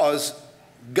because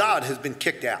God has been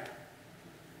kicked out.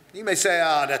 You may say,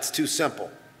 oh, that's too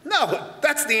simple. No,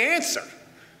 that's the answer.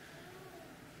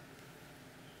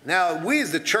 Now, we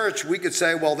as the church, we could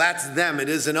say, well, that's them. It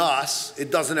isn't us.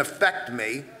 It doesn't affect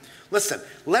me. Listen,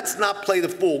 let's not play the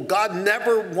fool. God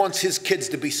never wants his kids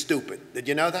to be stupid. Did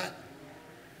you know that?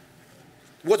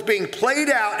 What's being played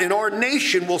out in our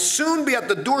nation will soon be at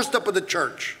the doorstep of the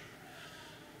church.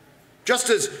 Just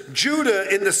as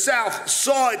Judah in the south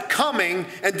saw it coming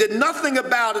and did nothing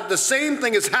about it, the same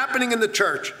thing is happening in the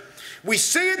church. We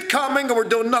see it coming and we're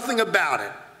doing nothing about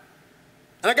it.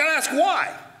 And I got to ask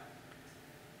why?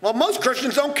 Well, most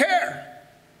Christians don't care.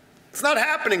 It's not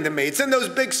happening to me. It's in those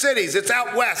big cities. It's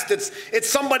out west. It's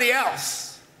somebody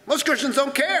else. Most Christians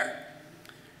don't care.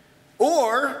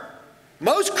 Or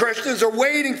most Christians are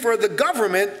waiting for the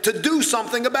government to do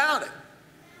something about it.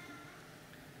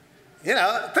 You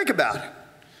know, think about it.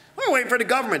 We're waiting for the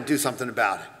government to do something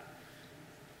about it.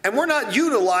 And we're not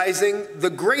utilizing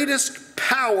the greatest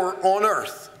power on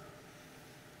earth,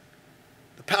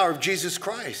 the power of Jesus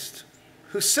Christ,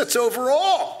 who sits over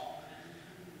all.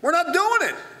 We're not doing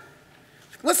it.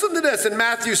 Listen to this in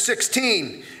Matthew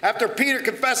 16. After Peter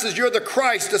confesses, you're the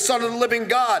Christ, the Son of the living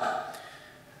God,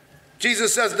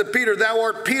 Jesus says to Peter, thou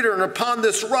art Peter, and upon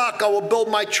this rock I will build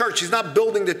my church. He's not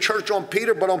building the church on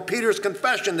Peter, but on Peter's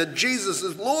confession that Jesus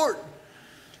is Lord.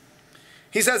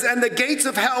 He says, and the gates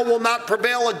of hell will not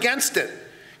prevail against it.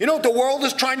 You know what the world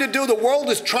is trying to do? The world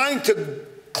is trying to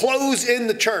close in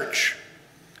the church.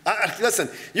 Listen,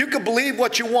 you can believe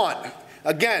what you want.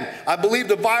 Again, I believe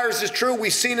the virus is true.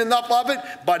 We've seen enough of it.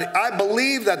 But I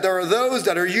believe that there are those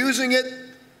that are using it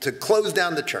to close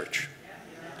down the church,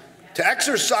 to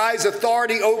exercise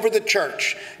authority over the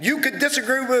church. You could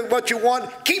disagree with what you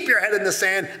want. Keep your head in the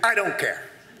sand. I don't care.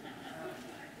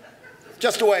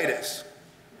 Just the way it is.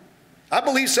 I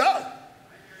believe so.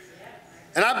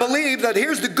 And I believe that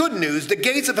here's the good news. The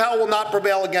gates of hell will not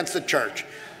prevail against the church.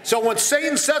 So when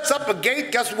Satan sets up a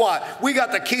gate, guess what? We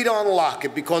got the key to unlock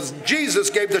it because Jesus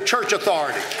gave the church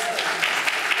authority.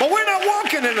 But we're not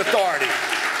walking in authority.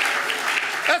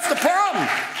 That's the problem.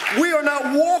 We are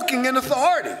not walking in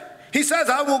authority. He says,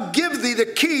 I will give thee the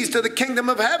keys to the kingdom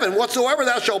of heaven. Whatsoever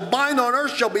thou shalt bind on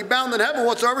earth shall be bound in heaven.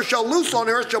 Whatsoever shall loose on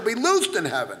earth shall be loosed in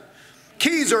heaven.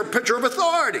 Keys are a picture of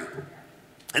authority.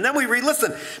 And then we read,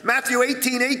 listen, Matthew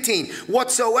 18:18.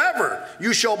 Whatsoever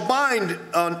you shall bind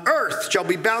on earth shall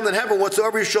be bound in heaven.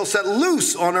 Whatsoever you shall set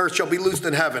loose on earth shall be loosed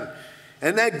in heaven.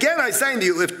 And then again I say unto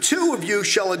you, if two of you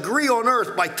shall agree on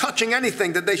earth by touching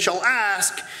anything that they shall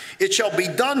ask, it shall be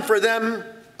done for them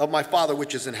of my Father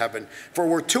which is in heaven. For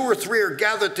where two or three are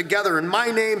gathered together in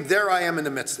my name, there I am in the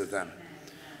midst of them.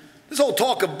 This whole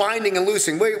talk of binding and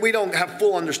loosing, we don't have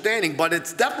full understanding, but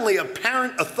it's definitely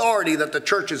apparent authority that the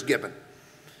church is given.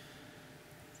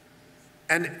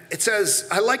 And it says,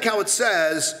 I like how it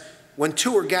says, when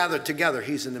two are gathered together,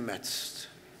 he's in the midst.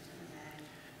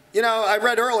 You know, I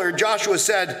read earlier, Joshua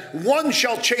said, one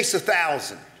shall chase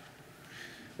 1,000.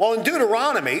 Well, in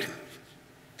Deuteronomy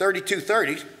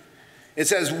 32:30, it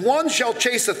says, one shall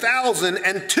chase 1,000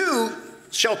 and two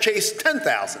shall chase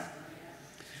 10,000.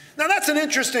 Now, that's an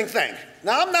interesting thing.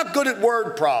 Now, I'm not good at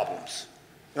word problems.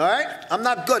 All right? I'm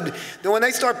not good. Then when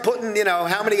they start putting, you know,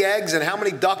 how many eggs and how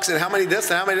many ducks and how many this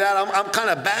and how many that, I'm kind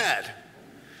of bad.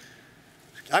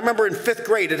 I remember in 5th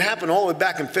grade, it happened all the way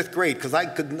back in 5th grade because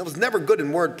I was never good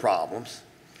in word problems.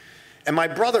 And my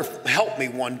brother helped me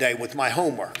one day with my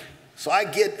homework. So I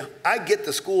get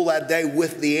to school that day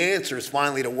with the answers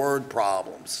finally to word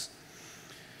problems.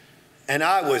 And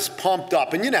I was pumped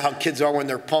up. And you know how kids are when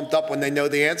they're pumped up when they know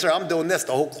the answer? I'm doing this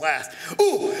the whole class.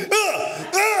 Ooh,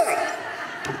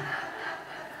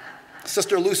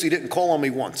 Sister Lucy didn't call on me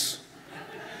once.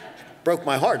 Broke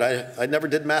my heart. I never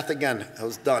did math again. I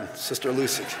was done. Sister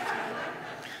Lucy.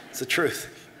 It's the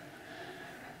truth.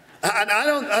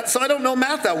 I don't know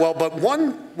math that well, but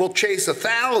 1 will chase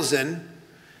 1,000.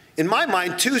 In my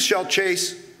mind, 2 shall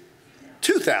chase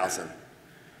 2,000.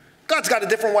 God's got a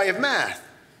different way of math.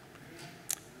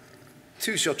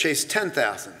 2 shall chase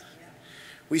 10,000.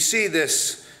 We see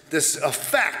this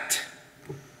effect.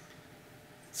 It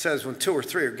says when 2 or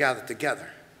 3 are gathered together,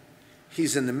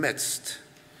 he's in the midst.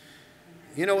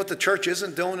 You know what the church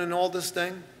isn't doing in all this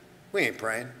thing? We ain't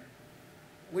praying.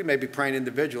 We may be praying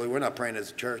individually. We're not praying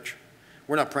as a church.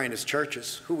 We're not praying as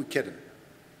churches. Who are we kidding?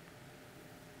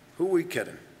 Who are we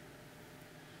kidding?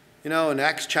 You know, in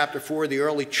Acts chapter 4, the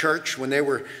early church, when they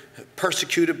were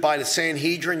persecuted by the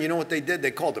Sanhedrin, you know what they did?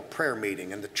 They called a prayer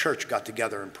meeting, and the church got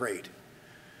together and prayed.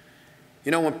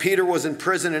 You know, when Peter was in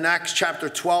prison in Acts chapter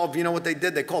 12, you know what they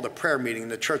did? They called a prayer meeting,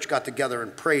 and the church got together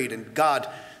and prayed, and God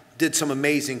did some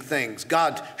amazing things.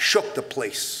 God shook the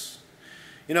place.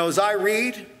 You know, as I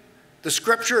read the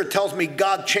scripture, it tells me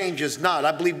God changes not.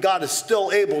 I believe God is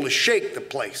still able to shake the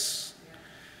place.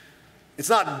 It's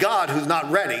not God who's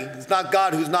not ready. It's not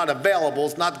God who's not available.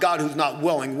 It's not God who's not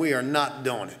willing. We are not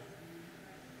doing it.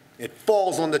 It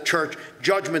falls on the church.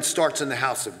 Judgment starts in the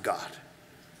house of God.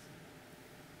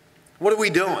 What are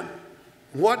we doing?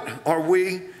 What are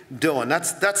we doing?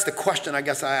 That's the question I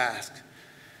guess I ask.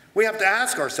 We have to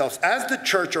ask ourselves, as the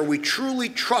church, are we truly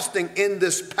trusting in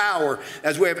this power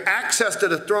as we have access to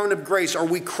the throne of grace? Are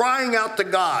we crying out to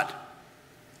God?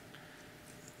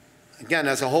 Again,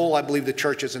 as a whole, I believe the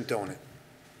church isn't doing it.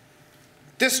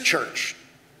 This church,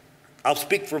 I'll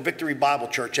speak for Victory Bible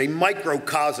Church, a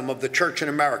microcosm of the church in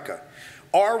America.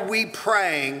 Are we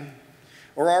praying,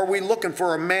 or are we looking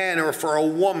for a man or for a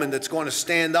woman that's going to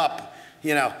stand up,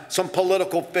 you know, some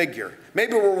political figure?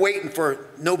 Maybe we're waiting for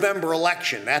November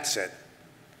election, that's it.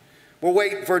 We're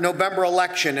waiting for November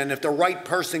election, and if the right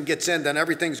person gets in, then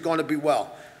everything's going to be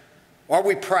well. Are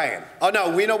we praying? Oh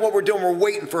no, we know what we're doing. We're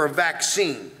waiting for a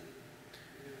vaccine.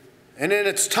 And in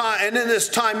this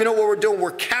time, you know what we're doing?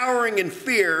 We're cowering in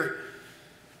fear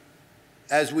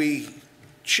as we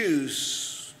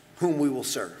choose whom we will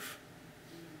serve.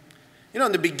 You know,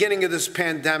 in the beginning of this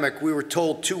pandemic, we were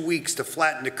told 2 weeks to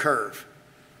flatten the curve.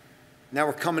 Now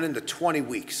we're coming into 20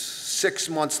 weeks, 6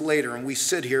 months later, and we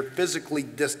sit here physically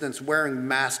distanced, wearing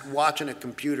masks, watching a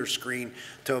computer screen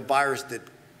to a virus that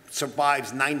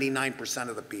survives 99%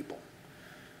 of the people.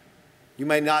 You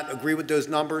may not agree with those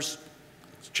numbers.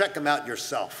 Check them out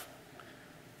yourself.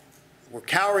 We're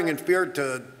cowering in fear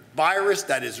to a virus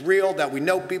that is real, that we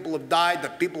know people have died,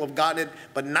 that people have gotten it,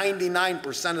 but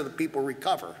 99% of the people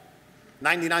recover.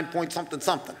 99 point something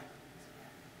something.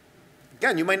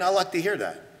 Again, you may not like to hear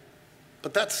that.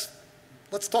 But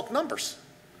let's talk numbers.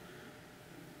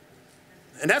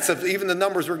 And that's if even the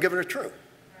numbers we're given are true.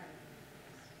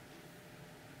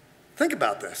 Think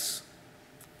about this.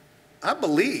 I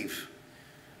believe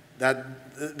that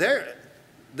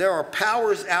there are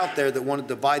powers out there that want to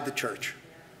divide the church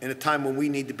in a time when we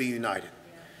need to be united.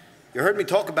 You heard me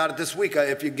talk about it this week.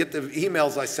 If you get the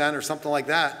emails I sent or something like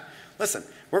that, listen,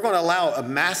 we're going to allow a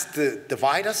mask to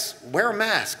divide us? Wear a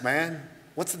mask, man.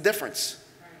 What's the difference?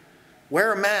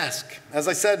 Wear a mask. As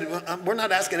I said, we're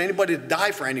not asking anybody to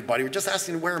die for anybody. We're just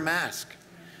asking to wear a mask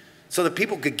so that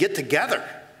people could get together.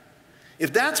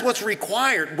 If that's what's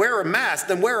required, wear a mask,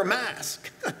 then wear a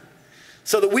mask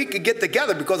so that we could get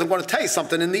together, because I want to tell you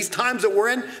something. In these times that we're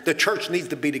in, the church needs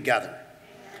to be together.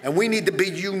 And we need to be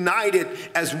united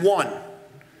as one.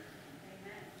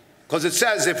 Because it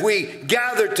says if we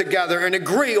gather together and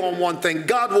agree on one thing,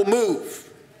 God will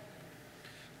move.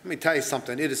 Let me tell you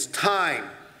something. It is time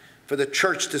for the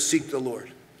church to seek the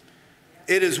Lord.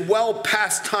 It is well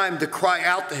past time to cry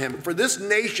out to him. For this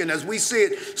nation, as we see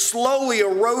it slowly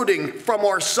eroding from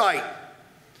our sight,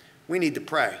 we need to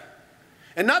pray.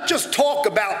 And not just talk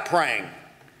about praying.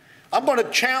 I'm going to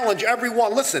challenge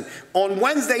everyone. Listen, on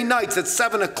Wednesday nights at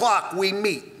 7 o'clock, we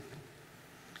meet.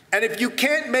 And if you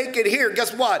can't make it here,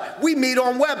 guess what? We meet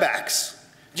on WebEx.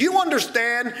 Do you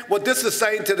understand what this is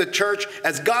saying to the church?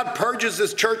 As God purges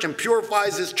this church and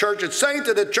purifies this church, it's saying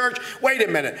to the church, wait a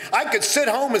minute, I could sit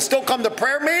home and still come to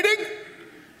prayer meeting,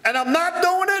 and I'm not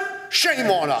doing it?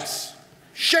 Shame on us.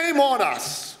 Shame on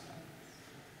us.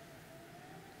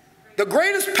 The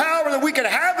greatest power that we could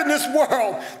have in this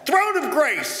world, throne of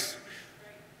grace,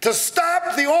 to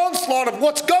stop the onslaught of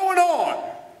what's going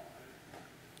on.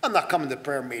 I'm not coming to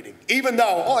prayer meeting, even though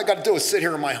all I got to do is sit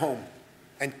here in my home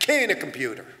and key in a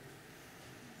computer.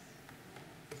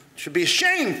 It should be a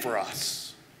shame for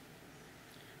us.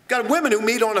 We've got women who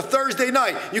meet on a Thursday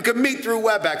night. You can meet through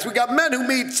WebEx. We've got men who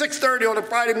meet 6:30 on a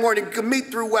Friday morning. You can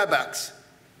meet through WebEx.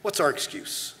 What's our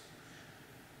excuse?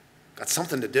 Got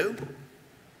something to do?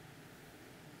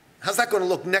 How's that going to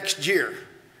look next year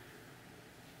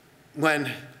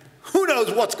when who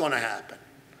knows what's going to happen?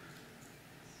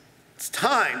 It's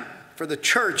time for the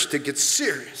church to get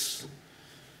serious.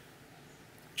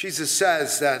 Jesus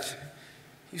says that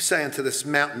you say unto this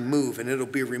mountain, move, and it'll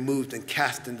be removed and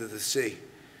cast into the sea.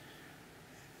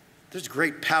 There's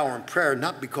great power in prayer,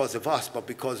 not because of us, but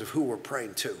because of who we're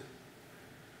praying to.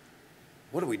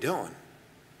 What are we doing?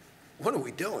 What are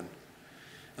we doing?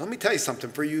 Let me tell you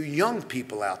something for you young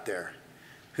people out there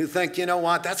who think, you know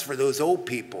what, that's for those old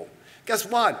people. Guess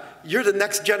what? You're the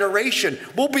next generation.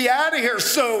 We'll be out of here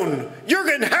soon.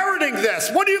 You're inheriting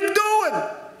this. What are you doing?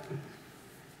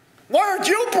 Why aren't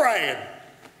you praying?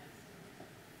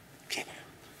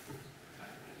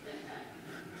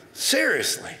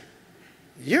 Seriously,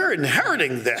 you're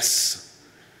inheriting this.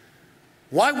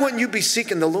 Why wouldn't you be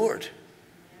seeking the Lord?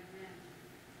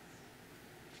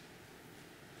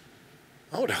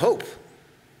 I would hope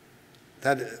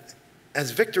that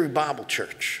as Victory Bible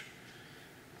Church,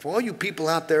 for all you people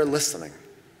out there listening,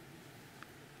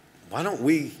 why don't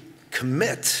we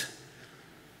commit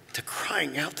to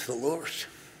crying out to the Lord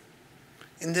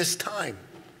in this time?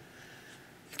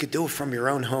 You could do it from your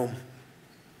own home.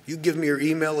 You give me your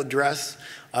email address,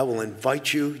 I will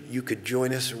invite you. You could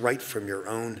join us right from your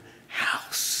own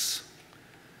house.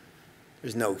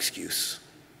 There's no excuse.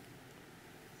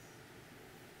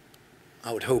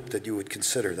 I would hope that you would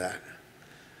consider that.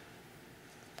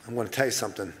 I'm going to tell you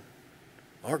something.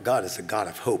 Our God is a God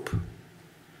of hope,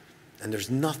 and there's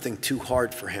nothing too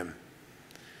hard for him.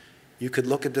 You could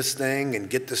look at this thing and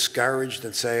get discouraged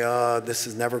and say, oh, this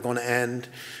is never going to end.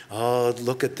 Oh,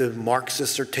 look at the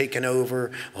Marxists are taking over.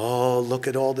 Oh, look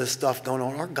at all this stuff going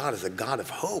on. Our God is a God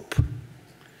of hope.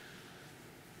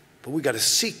 But we got to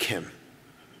seek him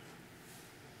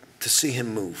to see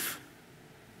him move.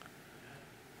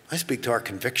 I speak to our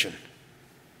conviction.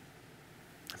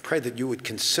 I pray that you would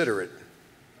consider it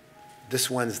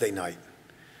this Wednesday night.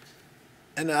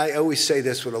 And I always say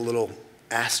this with a little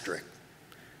asterisk.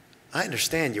 I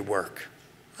understand your work.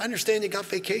 I understand you got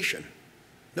vacation.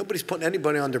 Nobody's putting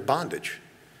anybody under bondage.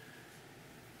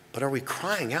 But are we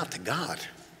crying out to God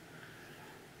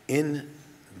in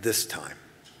this time?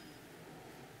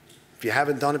 If you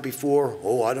haven't done it before,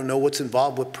 oh, I don't know what's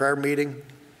involved with prayer meeting.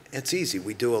 It's easy.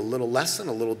 We do a little lesson,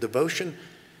 a little devotion.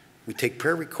 We take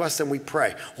prayer requests and we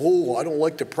pray. Oh, I don't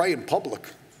like to pray in public.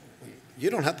 You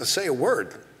don't have to say a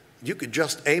word. You could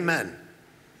just amen.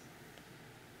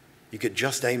 You could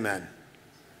just amen.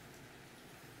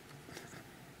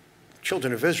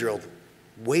 Children of Israel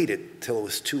waited till it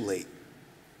was too late.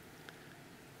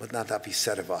 Let not that be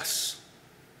said of us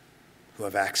who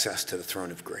have access to the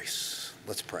throne of grace.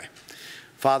 Let's pray.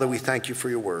 Father, we thank you for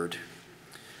your word.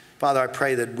 Father, I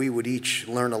pray that we would each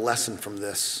learn a lesson from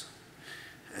this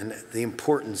and the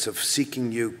importance of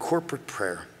seeking you, corporate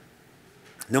prayer,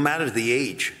 no matter the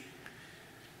age,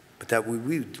 but that we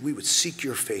would seek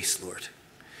your face, Lord,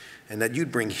 and that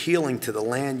you'd bring healing to the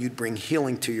land, you'd bring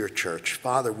healing to your church.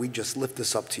 Father, we just lift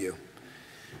this up to you.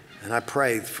 And I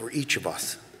pray for each of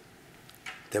us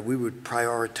that we would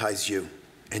prioritize you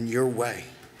and your way,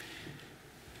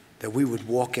 that we would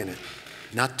walk in it,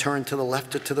 not turn to the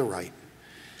left or to the right.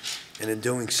 And in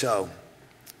doing so,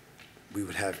 we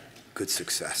would have good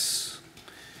success.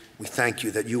 We thank you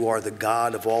that you are the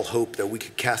God of all hope, that we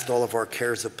could cast all of our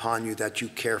cares upon you, that you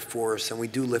care for us. And we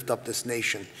do lift up this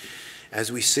nation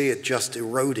as we see it just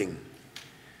eroding.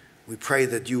 We pray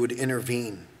that you would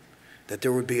intervene, that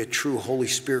there would be a true Holy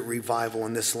Spirit revival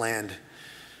in this land.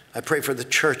 I pray for the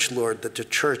church, Lord, that the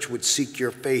church would seek your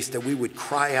face, that we would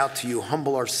cry out to you,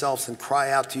 humble ourselves and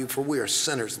cry out to you, for we are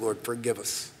sinners, Lord, forgive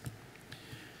us.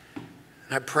 And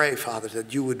I pray, Father,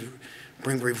 that you would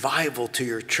bring revival to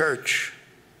your church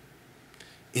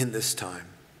in this time.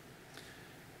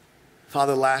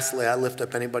 Father, lastly, I lift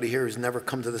up anybody here who's never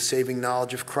come to the saving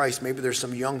knowledge of Christ. Maybe there's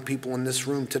some young people in this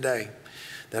room today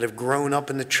that have grown up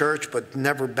in the church but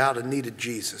never bowed a knee to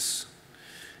Jesus.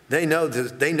 They know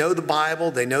the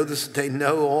Bible, they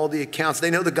know all the accounts,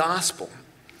 they know the gospel,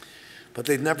 but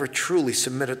they've never truly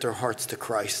submitted their hearts to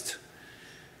Christ.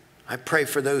 I pray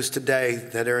for those today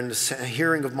that are in the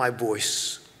hearing of my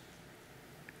voice,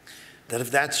 that if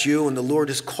that's you and the Lord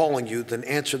is calling you, then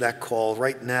answer that call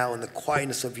right now in the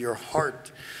quietness of your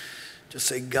heart. Just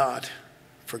say, God,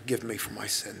 forgive me for my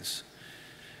sins.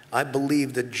 I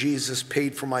believe that Jesus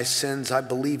paid for my sins. I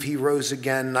believe he rose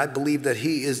again. And I believe that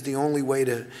he is the only way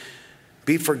to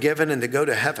be forgiven and to go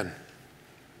to heaven.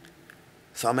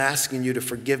 So I'm asking you to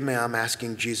forgive me. I'm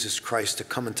asking Jesus Christ to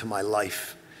come into my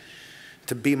life,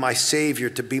 to be my Savior,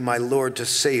 to be my Lord, to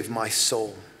save my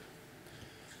soul.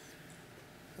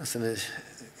 Listen,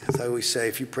 As I always say,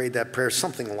 if you prayed that prayer,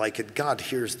 something like it, God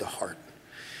hears the heart.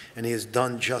 And he has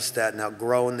done just that. Now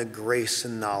grow in the grace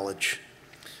and knowledge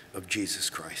of Jesus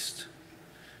Christ.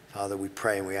 Father, we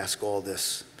pray and we ask all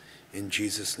this in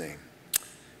Jesus' name.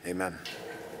 Amen.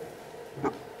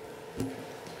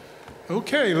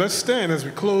 Okay, let's stand as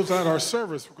we close out our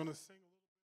service. We're going to sing.